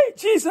 hey,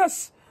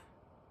 Jesus!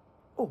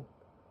 Oh,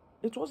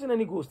 it wasn't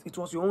any ghost, it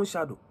was your own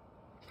shadow.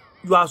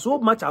 You are so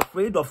much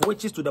afraid of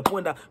witches to the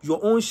point that your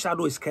own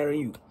shadow is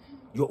carrying you.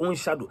 Your own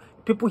shadow.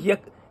 People hear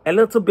a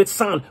little bit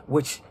sound,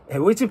 which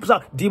a witch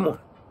sound, demon.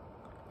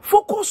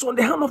 Focus on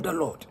the hand of the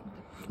Lord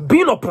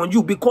being upon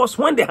you, because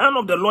when the hand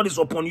of the Lord is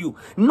upon you,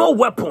 no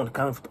weapon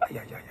can.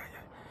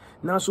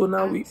 Now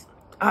we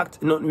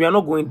act. No, we are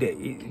not going there.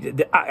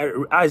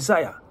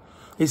 Isaiah,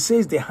 it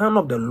says the hand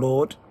of the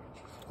Lord.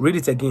 Read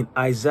it again.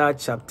 Isaiah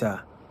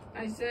 5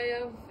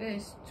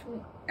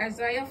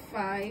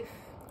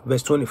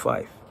 verse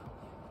 25.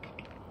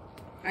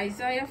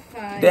 Isaiah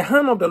 5. The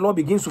hand of the Lord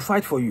begins to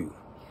fight for you.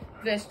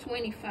 Verse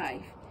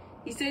 25.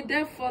 He said,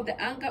 therefore the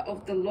anger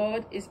of the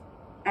Lord is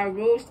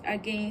arose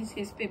against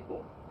his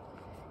people.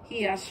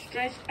 He has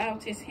stretched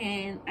out his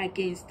hand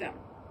against them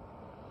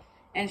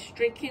and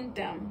stricken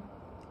them,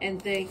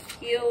 and the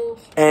hills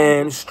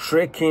and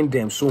stricken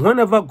them. So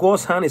whenever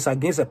God's hand is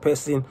against a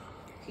person,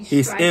 he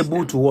is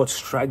able to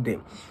strike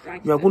them.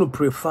 You are going to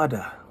pray,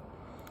 Father,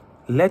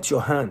 let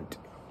your hand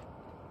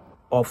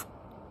of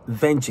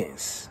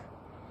vengeance,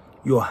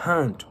 your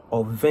hand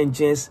of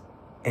vengeance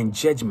and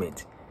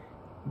judgment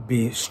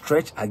be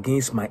stretched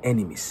against my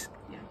enemies,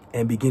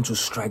 and begin to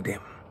strike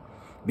them.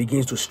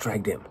 Begin to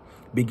strike them.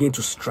 Begin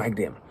to strike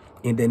them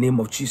in the name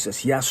of Jesus.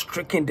 He has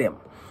stricken them.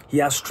 He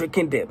has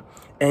stricken them.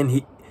 And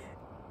he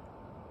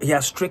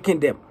has stricken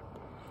them.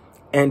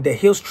 And the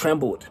hills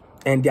trembled,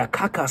 and their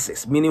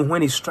carcasses, meaning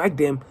when he strike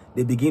them,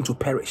 they begin to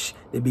perish.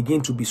 They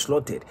begin to be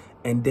slaughtered.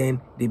 And then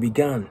they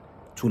began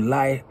to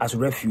lie as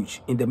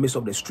refuge in the midst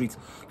of the street.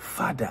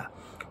 Father,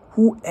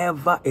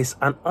 whoever is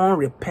an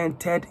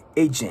unrepented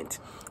agent,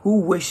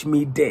 who wish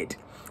me dead,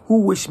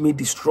 who wish me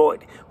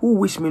destroyed, who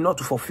wish me not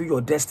to fulfill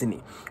your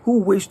destiny, who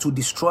wish to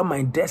destroy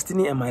my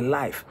destiny and my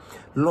life,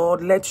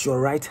 Lord, let your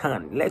right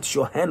hand, let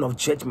your hand of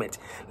judgment,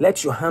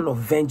 let your hand of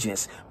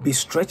vengeance be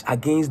stretched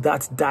against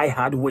that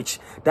die-hard witch,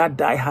 that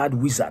die-hard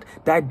wizard,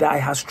 that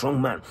die-hard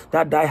strong man,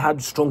 that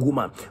die-hard strong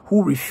woman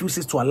who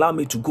refuses to allow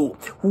me to go,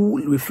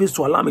 who refuses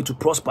to allow me to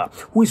prosper,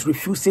 who is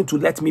refusing to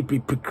let me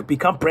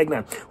become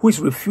pregnant, who is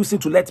refusing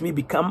to let me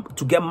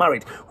to get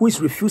married, who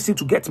is refusing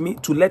to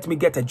let me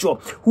get a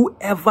job.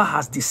 Whoever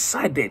has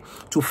decided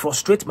to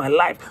frustrate my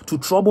life, to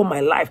trouble my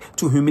life,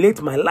 to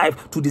humiliate my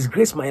life, to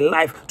disgrace my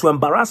life, to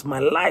embarrass my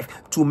life,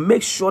 to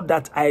make sure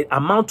that I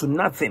amount to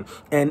nothing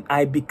and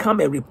I become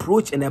a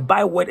reproach and a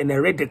byword and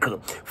a ridicule.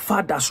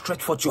 Father,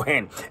 stretch forth your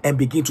hand and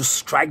begin to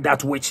strike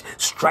that witch,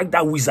 strike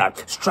that wizard,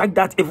 strike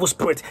that evil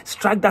spirit,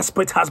 strike that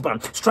spirit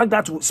husband, strike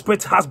that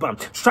spirit husband,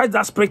 strike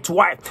that spirit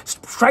wife,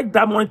 strike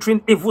that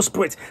monitoring evil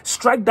spirit,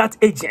 strike that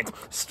agent,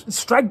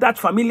 strike that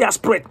familiar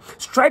spirit,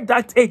 strike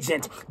that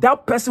agent,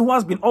 that person who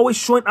has been always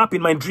showing up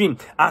in my dream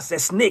as a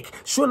snake,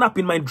 showing up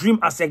in my dream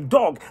as a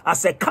dog,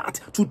 as a cat,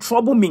 to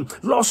trouble me.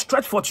 Lord,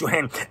 stretch forth your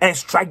hand and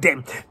strike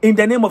them in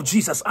the name of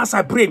Jesus. As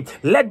I pray,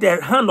 let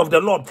the hand of the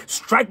Lord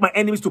strike my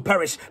enemies to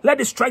perish.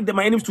 Let it strike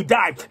my enemies to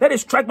die. Let it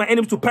strike my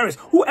enemies to perish.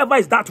 Whoever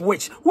is that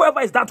witch, whoever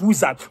is that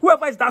wizard,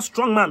 whoever is that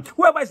strong man,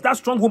 whoever is that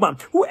strong woman,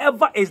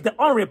 whoever is the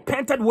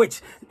unrepented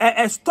witch,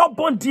 a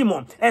stubborn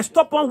demon, a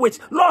stubborn witch,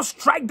 Lord,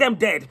 strike them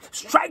dead.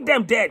 Strike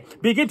them dead.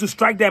 Begin to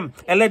strike them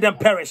and let them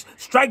perish.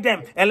 Strike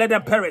them and let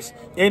them perish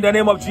in the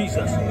name of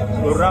Jesus.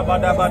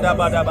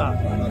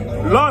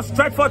 Lord,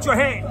 stretch forth your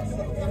hand.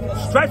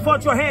 Stretch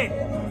forth your hand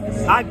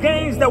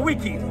against the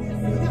wicked,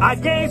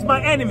 against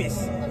my enemies,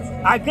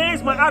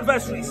 against my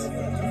adversaries,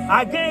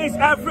 against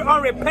every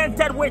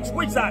unrepented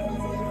wizard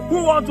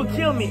who want to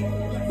kill me,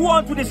 who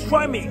want to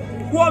destroy me,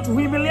 who want to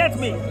humiliate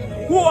me,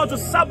 who want to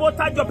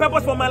sabotage your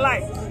purpose for my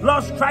life.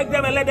 Lord, strike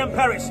them and let them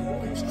perish.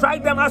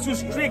 Strike them as you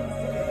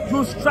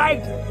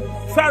strike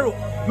Pharaoh,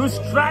 you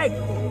strike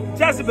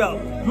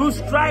Jezebel, you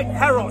strike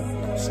Herod.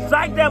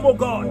 Strike them, O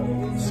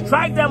God.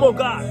 Strike them, O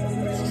God.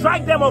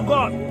 Strike them, O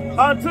God,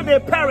 until they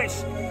perish.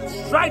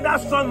 Strike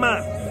that strong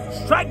man.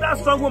 Strike that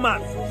strong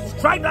woman.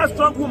 Strike that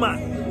strong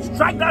woman.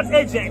 Strike that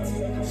agent.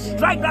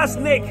 Strike that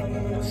snake.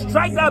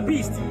 Strike that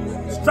beast.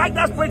 Strike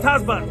that spirit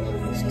husband.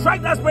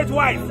 Strike that spirit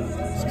wife.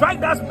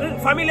 Strike that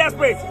familiar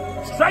spirit.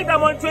 Strike that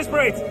monetary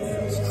spirit.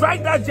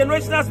 Strike that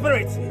generational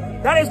spirit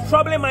that is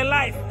troubling my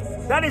life,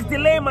 that is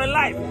delaying my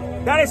life,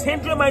 that is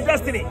hindering my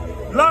destiny.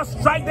 Lord,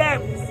 strike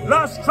them.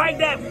 Lord, strike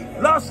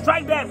them. Lord,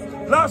 strike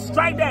them. Lord,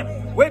 strike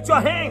them with your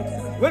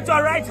hand, with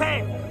your right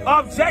hand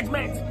of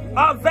judgment,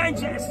 of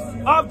vengeance,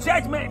 of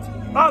judgment,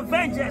 of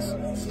vengeance.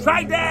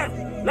 Strike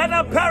them. Let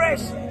them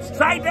perish.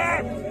 Strike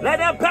them. Let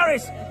them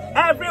perish.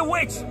 Every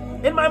witch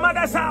in my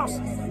mother's house,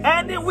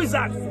 any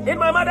wizard in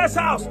my mother's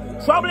house,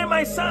 troubling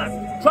my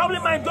son,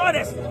 troubling my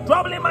daughters,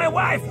 troubling my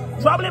wife,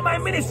 troubling my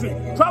ministry,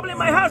 troubling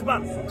my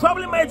husband,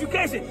 troubling my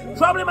education,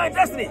 troubling my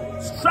destiny.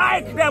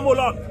 Strike them, O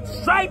Lord.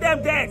 Strike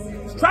them dead.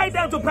 Strike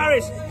them to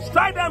perish.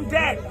 Strike them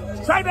dead.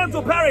 Strike them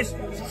to perish.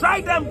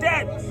 Strike them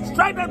dead.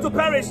 Strike them to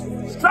perish.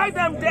 Strike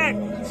them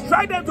dead.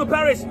 Strike them to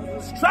perish.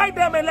 Strike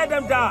them and let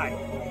them die.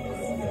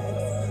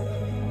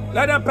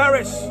 Let them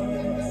perish.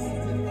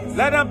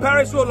 Let them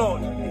perish, O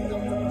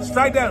Lord.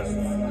 Strike them.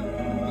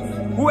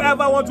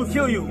 Whoever wants to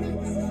kill you,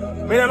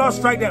 may the Lord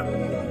strike them.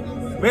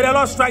 May the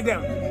Lord strike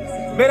them.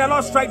 May the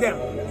Lord strike them.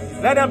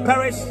 Let them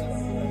perish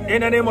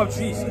in the name of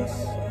Jesus.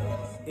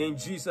 In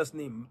Jesus'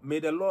 name, may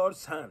the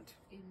Lord's hand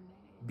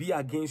be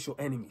against your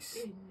enemies.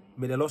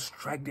 May the Lord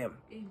strike them.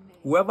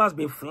 Whoever has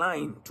been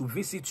flying to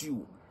visit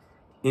you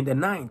in the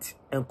night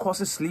and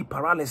causing sleep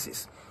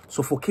paralysis,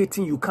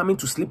 suffocating you, coming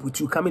to sleep with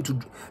you, coming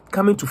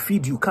to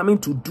feed you, coming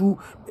to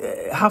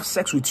have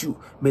sex with you,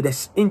 may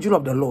the angel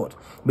of the Lord,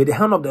 may the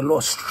hand of the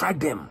Lord strike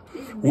them.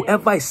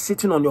 Whoever is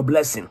sitting on your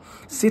blessing,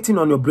 sitting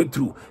on your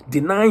breakthrough,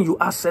 denying you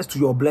access to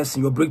your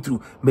blessing, your breakthrough,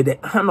 may the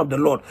hand of the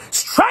Lord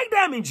strike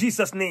them in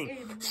Jesus'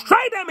 name.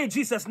 Strike them in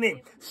Jesus'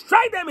 name.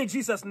 Strike them in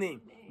Jesus'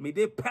 name. May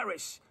they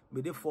perish.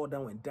 May they fall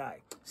down and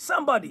die.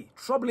 Somebody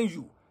troubling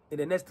you in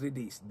the next 3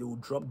 days, they will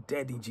drop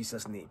dead in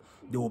Jesus' name.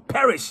 They will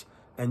perish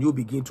and you'll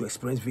begin to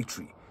experience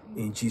victory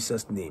in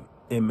Jesus' name.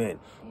 Amen.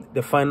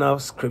 The final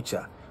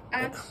scripture.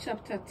 Acts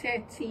chapter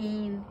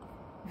 13,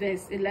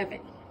 verse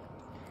 11.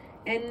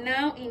 And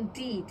now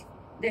indeed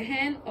the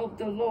hand of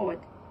the Lord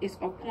is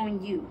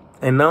upon you.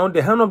 And now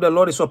the hand of the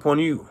Lord is upon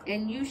you.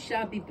 And you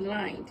shall be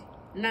blind,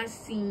 not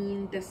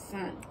seeing the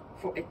sun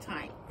for a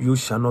time. You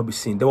shall not be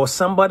seen. There was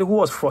somebody who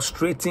was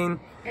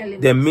frustrating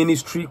the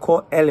ministry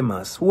called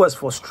Elymas, who was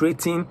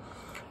frustrating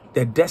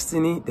the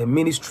destiny, the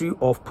ministry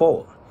of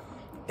Paul.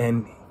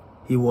 And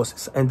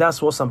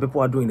that's what some people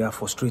are doing. They are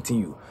frustrating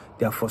you.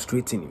 They are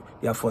frustrating you.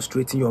 They are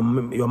frustrating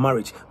your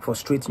marriage,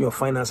 frustrating your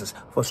finances,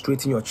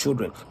 frustrating your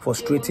children,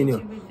 frustrating you.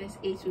 Read verse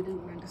 8 so they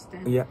will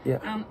understand.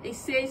 Yeah. It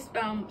says,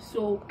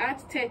 so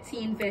Acts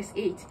 13 verse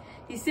 8,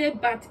 he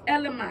said, but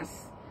Elymas,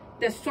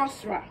 the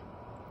sorcerer,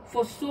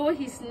 for so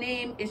his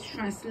name is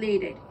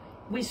translated,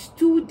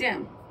 withstood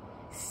them,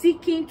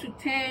 seeking to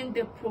turn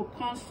the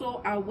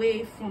proconsul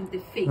away from the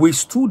faith.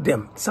 Withstood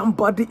them.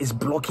 Somebody is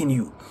blocking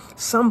you.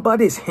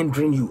 Somebody is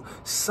hindering you.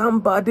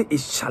 Somebody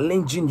is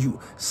challenging you.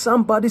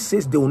 Somebody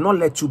says they will not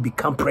let you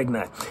become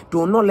pregnant. They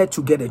will not let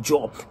you get a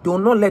job. They will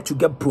not let you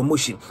get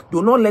promotion. They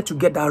will not let you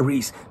get that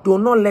raise. They will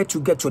not let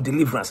you get your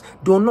deliverance.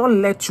 They will not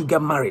let you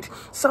get married.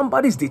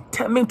 Somebody is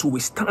determined to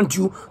withstand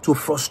you, to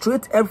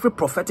frustrate every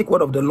prophetic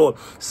word of the Lord.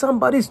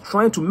 Somebody is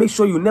trying to make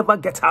sure you never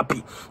get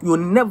happy. You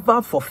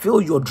never fulfill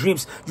your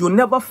dreams. You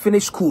never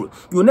finish school.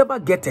 You never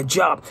get a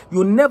job.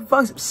 You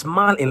never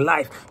smile in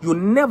life. You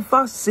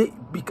never say,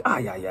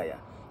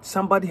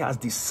 somebody has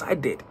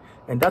decided,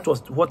 and that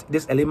was what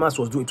this Elimas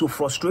was doing, to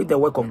frustrate the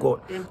work of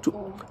God.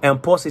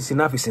 And Paul says,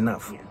 enough is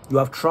enough. Yeah. You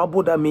have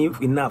troubled me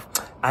enough.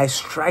 I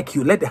strike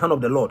you. Let the hand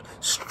of the Lord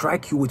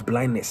strike you with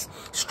blindness.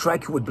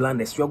 Strike you with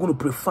blindness. You are going to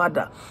pray,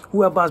 Father,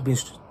 whoever has been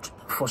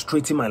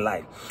frustrating my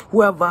life,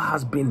 whoever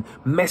has been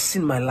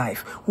messing my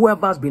life,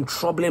 whoever has been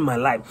troubling my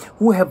life,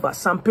 whoever,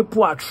 some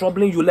people are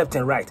troubling you left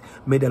and right,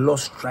 may the Lord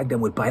strike them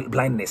with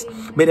blindness.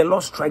 May the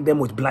Lord strike them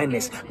with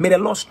blindness. May the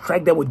Lord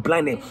strike them with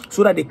blindness,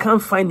 so that they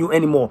can't find you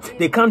anymore.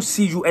 They can't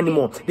see you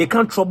anymore. They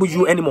can't trouble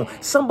you anymore.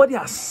 Somebody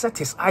has set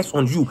his eyes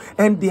on you,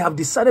 and they have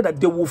decided that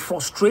they will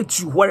frustrate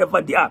you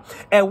wherever they are,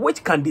 and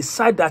which can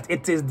decide that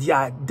it is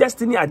their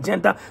destiny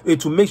agenda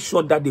to make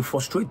sure that they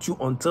frustrate you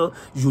until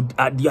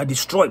they are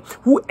destroyed.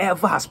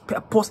 Whoever has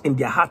purpose in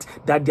their heart,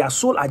 that their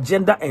sole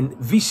agenda and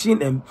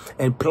vision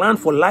and plan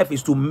for life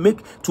is to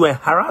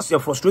harass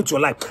and frustrate your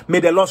life,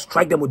 may the Lord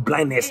strike them with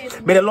blindness.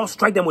 May the Lord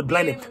strike them with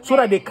blindness, so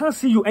that they can't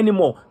see you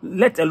anymore,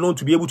 let alone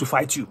to be able to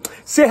fight you.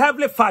 Say,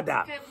 Heavenly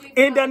Father,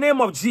 in the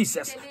name of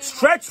Jesus,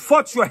 stretch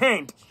forth your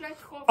hand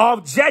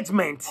of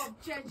judgment,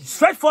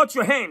 stretch forth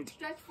your hand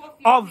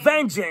of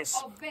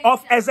vengeance,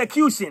 of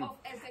execution,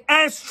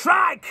 and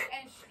strike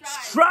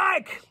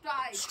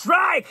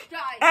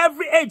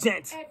every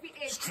agent,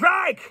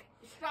 strike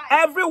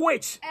every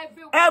witch,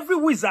 every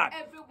wizard,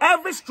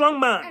 every strong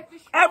man,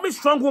 every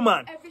strong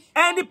woman,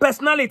 any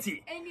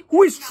personality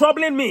who is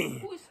troubling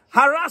me,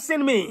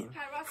 harassing me,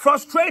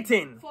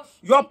 frustrating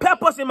your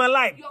purpose in my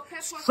life.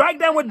 Strike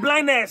them with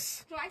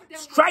blindness.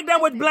 Strike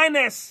them with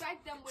blindness.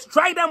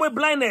 Strike them with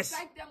blindness.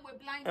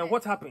 And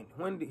what happened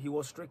when he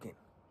was stricken?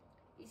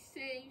 He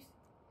says,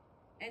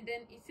 and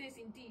then it says,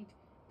 indeed,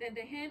 then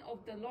the hand of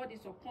the Lord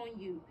is upon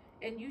you,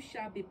 and you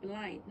shall be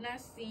blind, not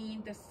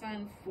seeing the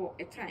sun for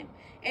a time.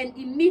 And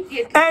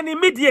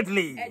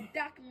immediately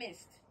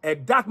a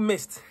dark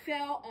mist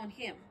fell on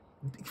him.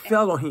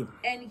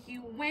 And he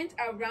went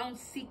around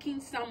seeking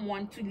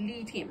someone to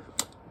lead him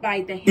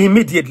by the hand.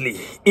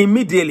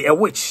 Immediately a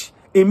witch,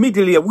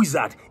 immediately a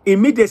wizard,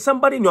 immediately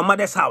somebody in your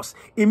mother's house,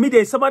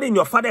 immediately somebody in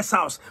your father's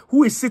house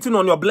who is sitting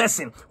on your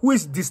blessing, who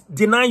is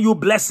denying you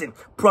blessing,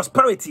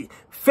 prosperity,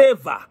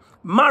 favor,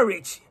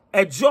 marriage,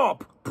 a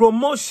job,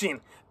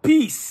 promotion,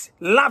 peace,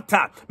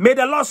 laughter. May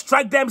the Lord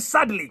strike them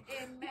suddenly.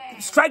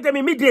 Amen. Strike them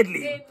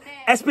immediately. Amen.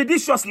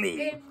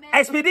 Expeditiously. Amen.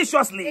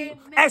 Expeditiously. Amen.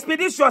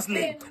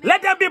 Expeditiously. Amen.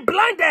 Let them be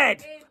blinded.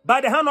 Amen.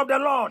 By the hand of the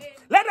Lord. Amen.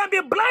 Let them be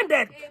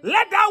blinded. Amen.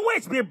 Let that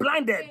witch be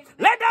blinded. Amen.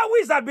 Let that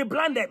wizard be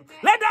blinded. Amen.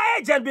 Let that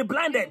agent be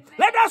blinded. Amen.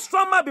 Let that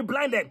strong man be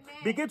blinded.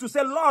 Amen. Begin to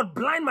say, Lord,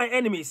 blind my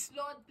enemies.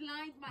 Lord,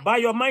 blind my by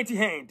your mighty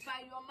hand.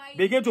 by your mighty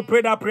Begin to hand.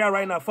 pray that prayer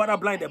right now. Father,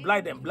 blind them,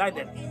 blind them, blind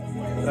them.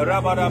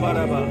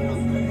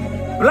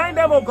 Blind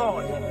them, oh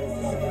God.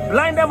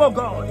 Blind them, oh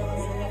God.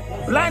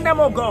 Blind them,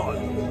 oh God.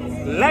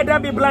 Let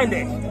them be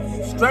blinded.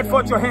 Stretch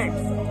forth your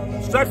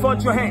hand. Stretch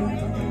forth your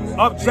hand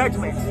of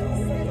judgment,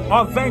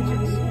 of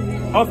vengeance,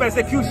 of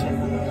execution,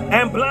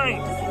 and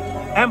blind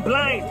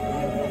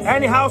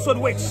any household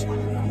witch,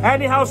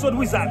 any household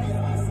wizard,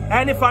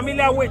 any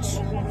familiar witch,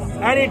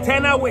 any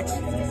internal witch,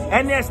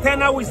 any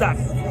external wizard,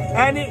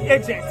 any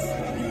agent,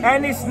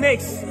 any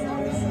snakes,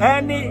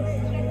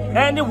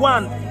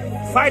 anyone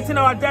fighting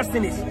our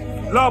destinies.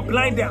 Lord,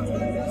 blind them.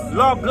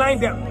 Lord,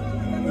 blind them.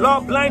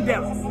 Lord, blind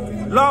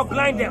them. Lord,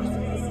 blind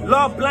them.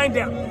 Lord, blind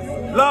them.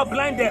 Lord,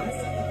 blind them.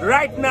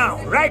 Right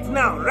now, right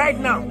now, right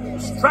now.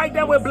 Strike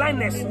them with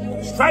blindness.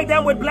 Strike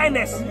them with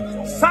blindness.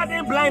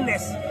 Sudden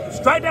blindness.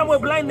 Strike them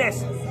with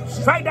blindness.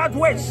 Strike that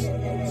witch.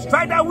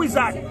 Strike that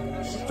wizard.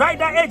 Strike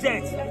that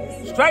agent.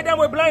 Strike them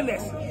with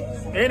blindness.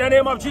 In the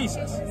name of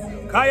Jesus.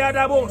 Kaya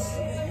dabos.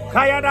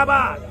 Kaya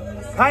dabad.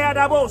 Kaya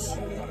dabos.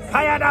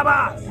 Kaya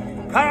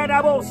dabad. Kaya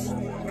dabos.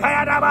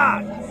 Kaya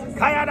dabad.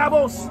 Kaya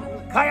dabos.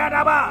 Kaya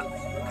dabad.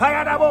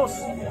 Kaya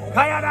dabos.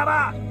 Kaya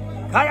dabad.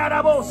 Kaya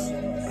dabos.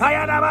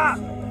 Kaya dabad.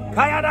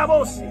 Kaya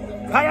dabos.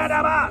 Kaya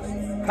dabad.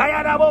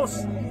 Kaya dabos.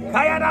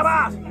 Kaya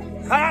dabad.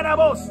 Kaya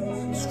dabos.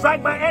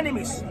 Strike my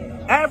enemies.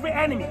 Every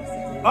enemy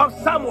of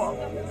Samuel,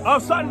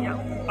 of Sonia,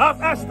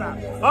 of Esther,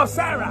 of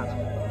Sarah,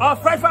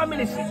 of Fresh Fire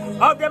Ministry,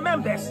 of the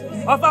members,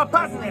 of our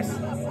partners.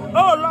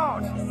 Oh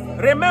Lord,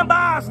 remember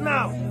us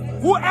now.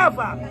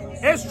 Whoever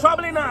is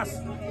troubling us,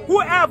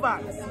 whoever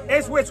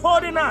is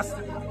withholding us,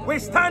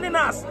 withstanding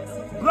us,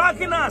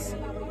 blocking us,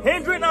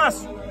 hindering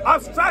us,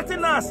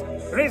 obstructing us,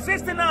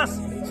 resisting us,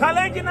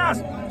 challenging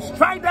us,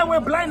 strike them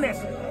with blindness.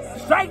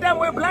 Strike them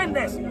with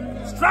blindness.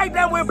 Strike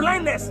them with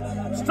blindness.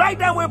 Strike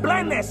them with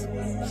blindness.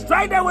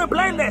 Strike them with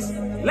blindness.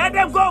 Let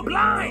them go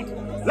blind.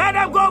 Let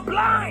them go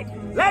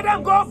blind. Let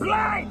them go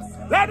blind.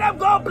 Let them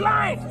go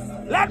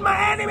blind. Let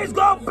my enemies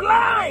go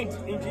blind.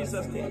 In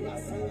Jesus' name.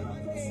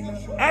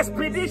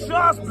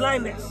 Expeditious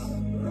blindness.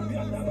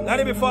 Let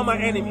it before my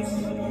enemies.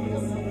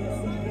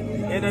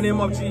 In the name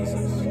of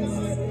Jesus.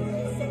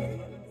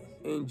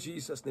 In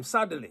Jesus' name.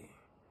 Suddenly,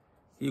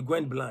 he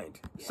went blind.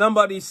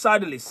 Somebody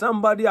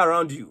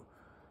around you.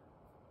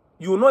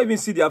 You will not even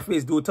see their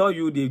face. They will tell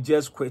you they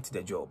just quit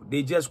the job.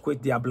 They just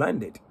quit. They are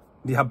blinded.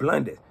 They are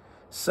blinded.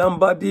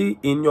 Somebody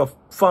in your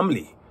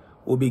family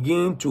will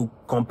begin to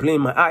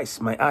complain, my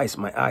eyes, my eyes,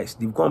 my eyes.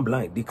 They've gone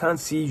blind. They can't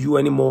see you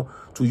anymore,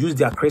 to use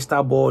their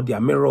crystal ball, their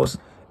mirrors,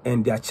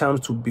 and their charms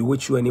to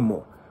bewitch you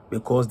anymore.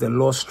 Because the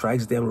Lord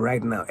strikes them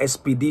right now,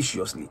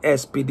 expeditiously,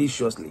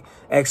 expeditiously,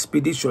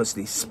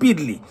 expeditiously,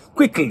 speedily,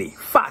 quickly,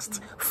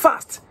 fast,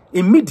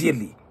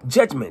 immediately.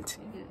 Judgment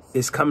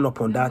is coming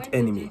upon that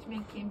enemy.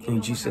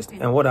 In Jesus'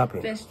 name. And what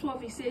happened? Verse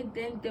 12, he said,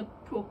 then the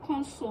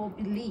proconsul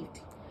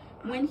believed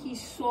when he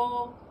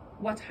saw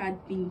what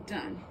had been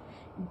done,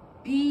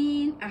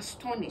 being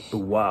astonished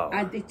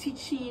at the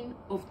teaching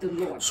of the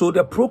Lord. So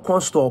the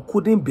proconsul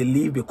couldn't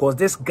believe because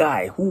this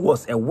guy who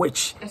was a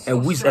witch,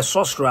 a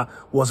sorcerer,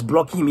 was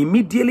blocking him.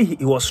 Immediately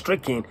he was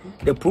stricken.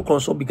 The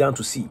proconsul began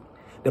to see.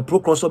 The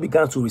proconsul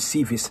began to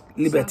receive his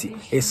liberty,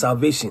 his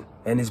salvation,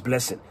 and his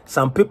blessing.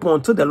 Some people,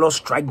 until the Lord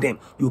strike them,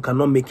 you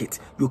cannot make it.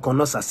 You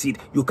cannot succeed.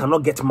 You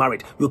cannot get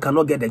married. You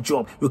cannot get a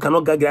job. You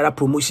cannot get a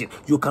promotion.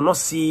 You cannot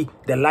see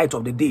the light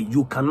of the day.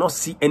 You cannot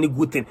see any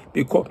good thing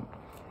because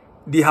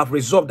they have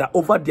resolved that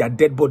over their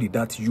dead body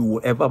that you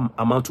will ever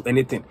amount to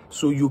anything.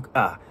 So you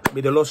are.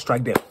 May the Lord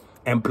strike them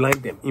and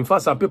blind them. In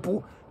fact, some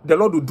people, the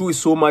Lord will do it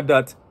so much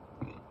that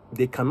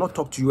they cannot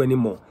talk to you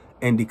anymore.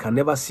 And they can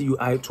never see you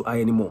eye to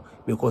eye anymore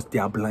because they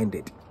are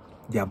blinded.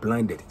 They are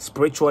blinded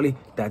spiritually,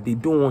 that they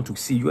don't want to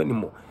see you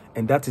anymore.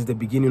 And that is the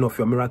beginning of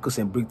your miracles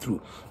and breakthrough.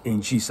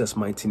 In Jesus'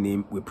 mighty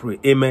name we pray.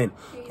 Amen.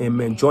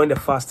 Amen. Join the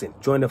fasting.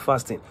 Join the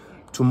fasting.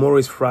 Tomorrow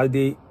is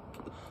Friday.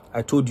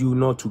 I told you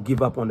not to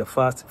give up on the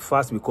fast.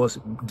 Fast because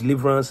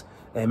deliverance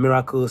and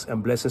miracles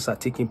and blessings are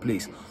taking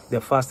place.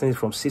 The fasting is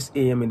from 6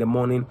 a.m. in the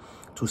morning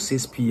to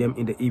 6 p.m.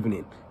 in the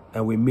evening.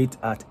 And we meet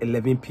at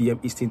 11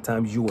 p.m. Eastern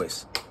Time,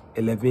 US.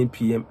 11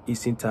 p.m.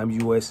 Eastern Time,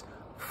 US,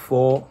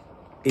 4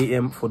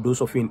 a.m. for those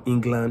of you in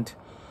England,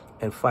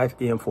 and 5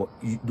 a.m. for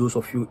those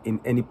of you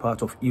in any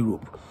part of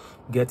Europe.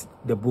 Get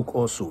the book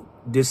also.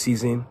 This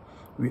season,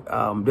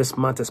 this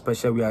month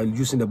especially, we are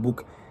using the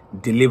book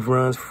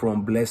Deliverance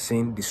from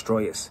Blessing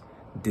Destroyers.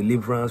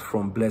 Deliverance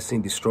from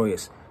Blessing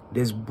Destroyers.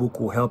 This book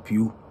will help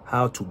you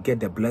how to get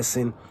the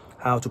blessing,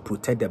 how to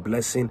protect the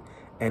blessing,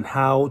 and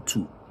how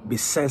to be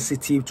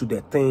sensitive to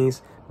the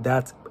things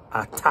that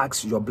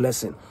attacks your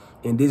blessing.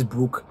 In this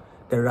book,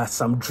 there are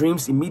some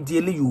dreams.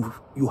 Immediately you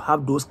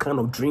have those kind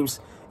of dreams,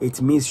 it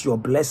means your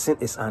blessing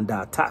is under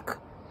attack.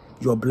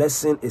 Your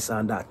blessing is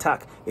under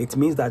attack. It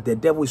means that the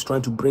devil is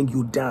trying to bring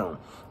you down,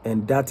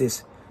 and that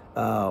is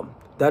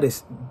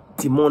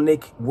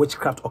demonic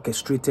witchcraft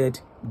orchestrated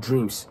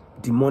dreams.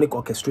 Demonic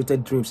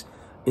orchestrated dreams.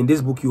 In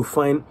this book, you'll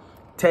find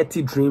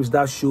 30 dreams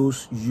that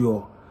shows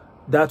you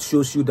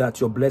that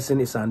your blessing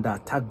is under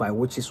attack by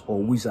witches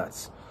or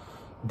wizards.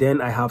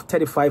 Then I have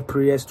 35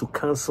 prayers to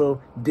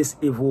cancel these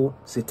evil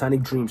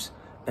satanic dreams.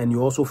 And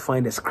you also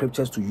find the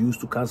scriptures to use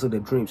to cancel the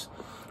dreams.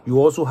 You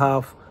also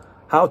have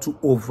how to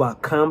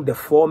overcome the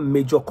 4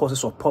 major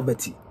causes of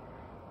poverty.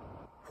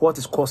 What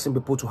is causing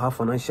people to have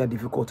financial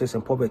difficulties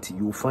and poverty?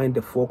 You will find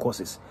the 4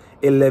 causes.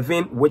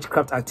 11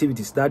 witchcraft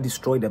activities that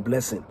destroy the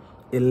blessing.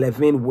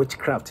 11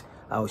 witchcraft.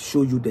 I'll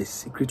show you the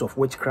secret of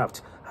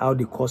witchcraft, how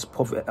they cause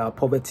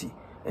poverty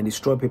and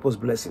destroy people's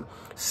blessing.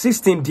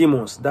 16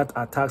 demons that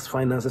attacks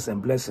finances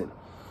and blessing.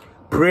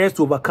 Prayers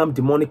to overcome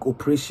demonic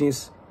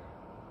operations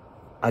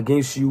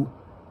against you,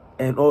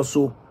 and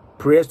also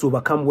prayers to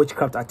overcome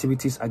witchcraft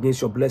activities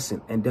against your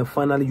blessing. And then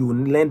finally, you will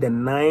learn the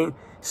 9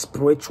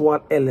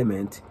 spiritual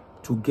elements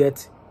to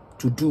get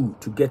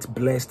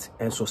blessed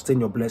and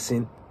sustain your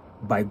blessing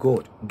by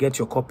God. Get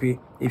your copy.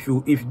 If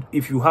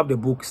you have the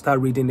book,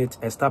 start reading it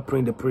and start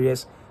praying the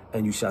prayers,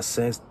 and you shall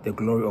sense the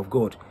glory of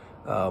God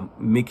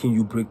making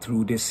you break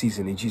through this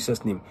season in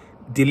Jesus' name.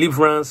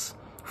 Deliverance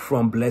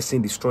from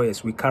Blessing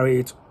Destroyers. We carry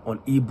it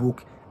on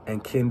ebook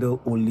and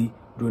Kindle only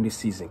during this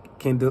season.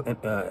 Kindle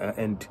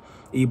and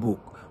ebook.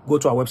 Go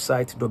to our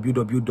website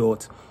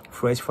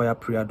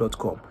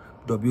www.freshfireprayer.com.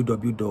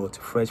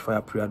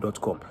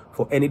 www.freshfireprayer.com.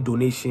 For any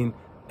donation,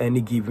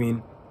 any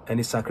giving,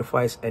 any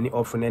sacrifice, any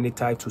offering, any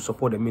type to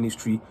support the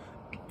ministry,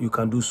 you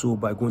can do so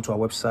by going to our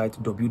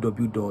website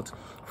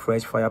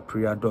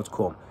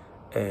www.freshfireprayer.com.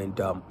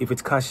 And if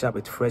it's Cash App,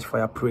 it's Fresh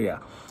Fire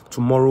Prayer.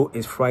 Tomorrow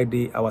is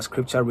Friday. Our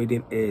scripture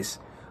reading is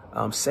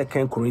 2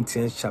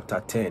 Corinthians chapter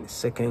 10.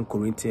 2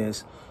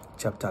 Corinthians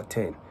chapter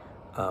 10.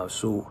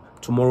 So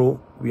tomorrow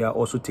we are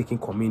also taking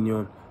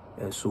communion.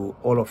 And so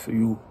all of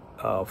you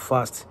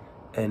fast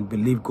and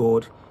believe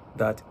God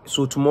that.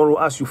 So tomorrow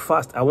as you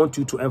fast, I want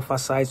you to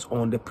emphasize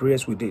on the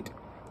prayers we did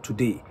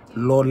today.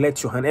 Lord,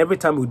 let your hand, every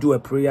time we do a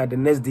prayer, the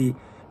next day,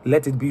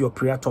 let it be your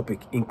prayer topic,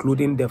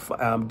 including the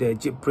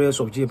prayers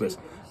of Jabez.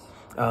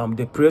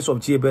 The prayers of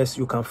Jabez,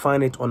 you can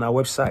find it on our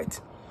website.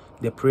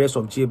 The prayers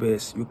of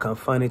Jabez, you can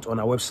find it on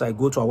our website.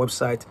 Go to our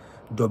website,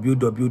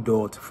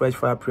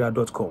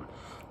 www.freshfireprayer.com.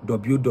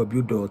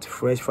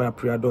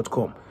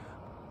 www.freshfireprayer.com.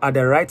 At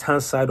the right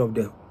hand side of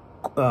the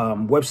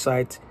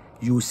website,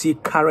 you will see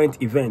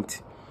current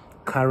event.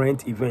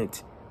 Current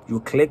event. You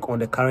click on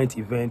the current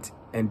event,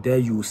 and there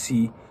you will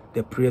see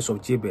the prayers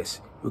of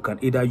Jabez. You can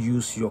either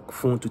use your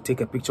phone to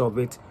take a picture of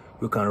it,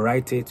 you can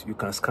write it, you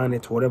can scan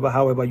it,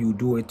 however you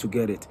do it to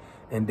get it,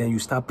 and then you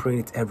start praying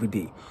it every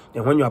day.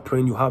 And when you are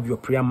praying, you have your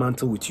prayer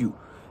mantle with you.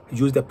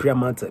 Use the prayer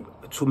mantle.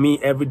 To me,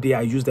 every day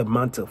I use the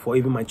mantle for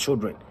even my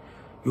children.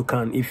 You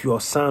can, if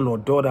your son or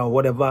daughter or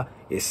whatever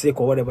is sick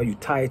or whatever, you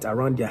tie it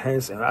around their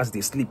hands and as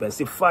they sleep and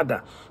say,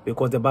 Father,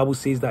 because the Bible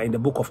says that in the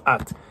book of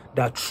Acts,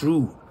 that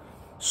true,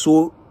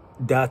 so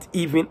that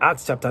even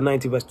Acts chapter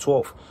 19 verse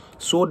 12,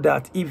 so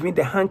that even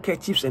the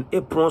handkerchiefs and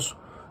aprons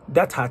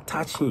that had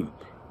touched him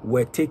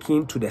were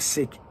taken to the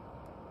sick,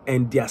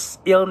 and their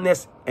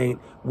illness and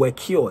were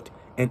cured,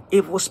 and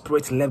evil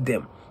spirits left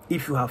them.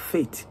 If you have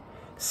faith,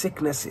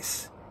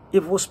 sicknesses,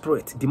 evil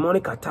spirit,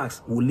 demonic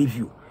attacks will leave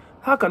you.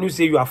 How can you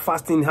say you are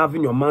fasting,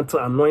 having your mantle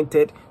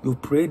anointed, you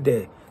prayed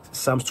the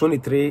Psalms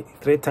 23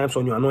 3 times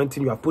on your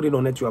anointing, you have put it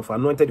on it, you have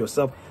anointed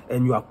yourself,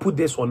 and you have put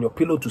this on your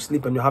pillow to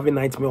sleep, and you're having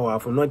nightmare or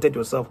have anointed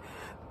yourself?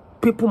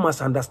 People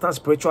must understand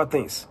spiritual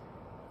things.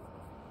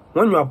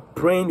 When you are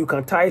praying, you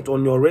can tie it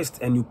on your wrist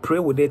and you pray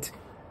with it.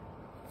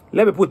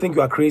 Let people think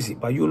you are crazy,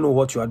 but you know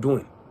what you are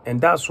doing. And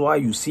that's why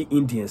you see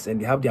Indians and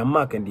they have their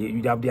mark and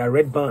you have their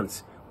red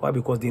bands. Why?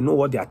 Because they know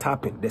what they are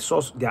tapping, their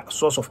source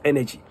of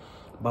energy.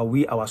 But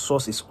our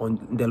source is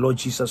on the Lord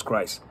Jesus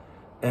Christ.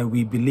 And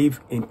we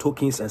believe in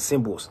tokens and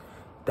symbols.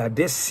 That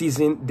this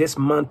season, this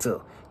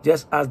mantle,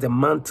 just as the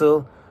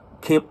mantle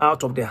came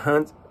out of the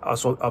hands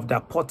of the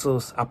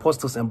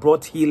apostles and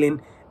brought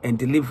healing and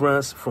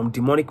deliverance from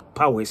demonic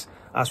powers,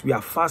 as we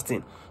are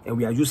fasting and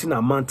we are using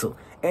our mantle,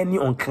 any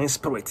unclean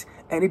spirit,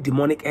 any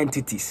demonic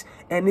entities,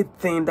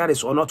 anything that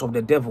is not of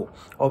the devil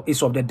or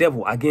is of the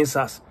devil against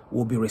us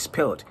will be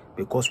expelled,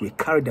 because we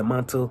carry the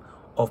mantle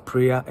of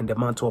prayer and the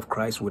mantle of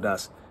Christ with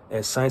us,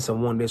 and signs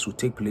and wonders will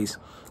take place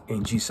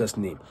in Jesus'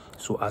 name.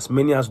 So as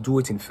many as do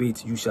it in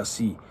faith, you shall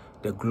see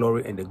the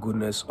glory and the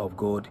goodness of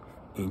God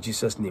in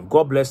Jesus' name.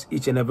 God bless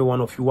each and every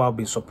one of you who have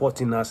been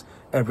supporting us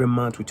every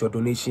month with your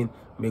donation.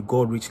 May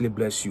God richly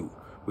bless you.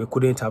 We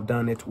couldn't have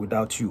done it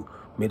without you.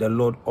 May the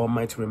Lord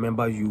Almighty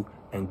remember you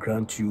and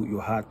grant you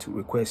your heart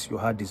request, your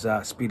heart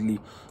desire speedily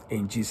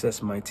in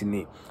Jesus' mighty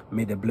name.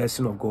 May the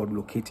blessing of God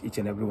locate each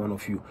and every one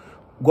of you.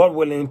 God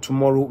willing,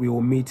 tomorrow we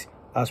will meet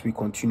as we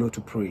continue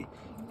to pray.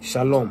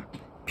 Shalom,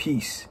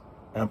 peace,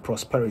 and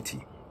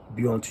prosperity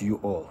be unto you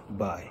all.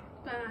 Bye.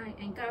 Bye,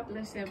 and God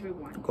bless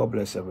everyone. God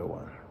bless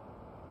everyone.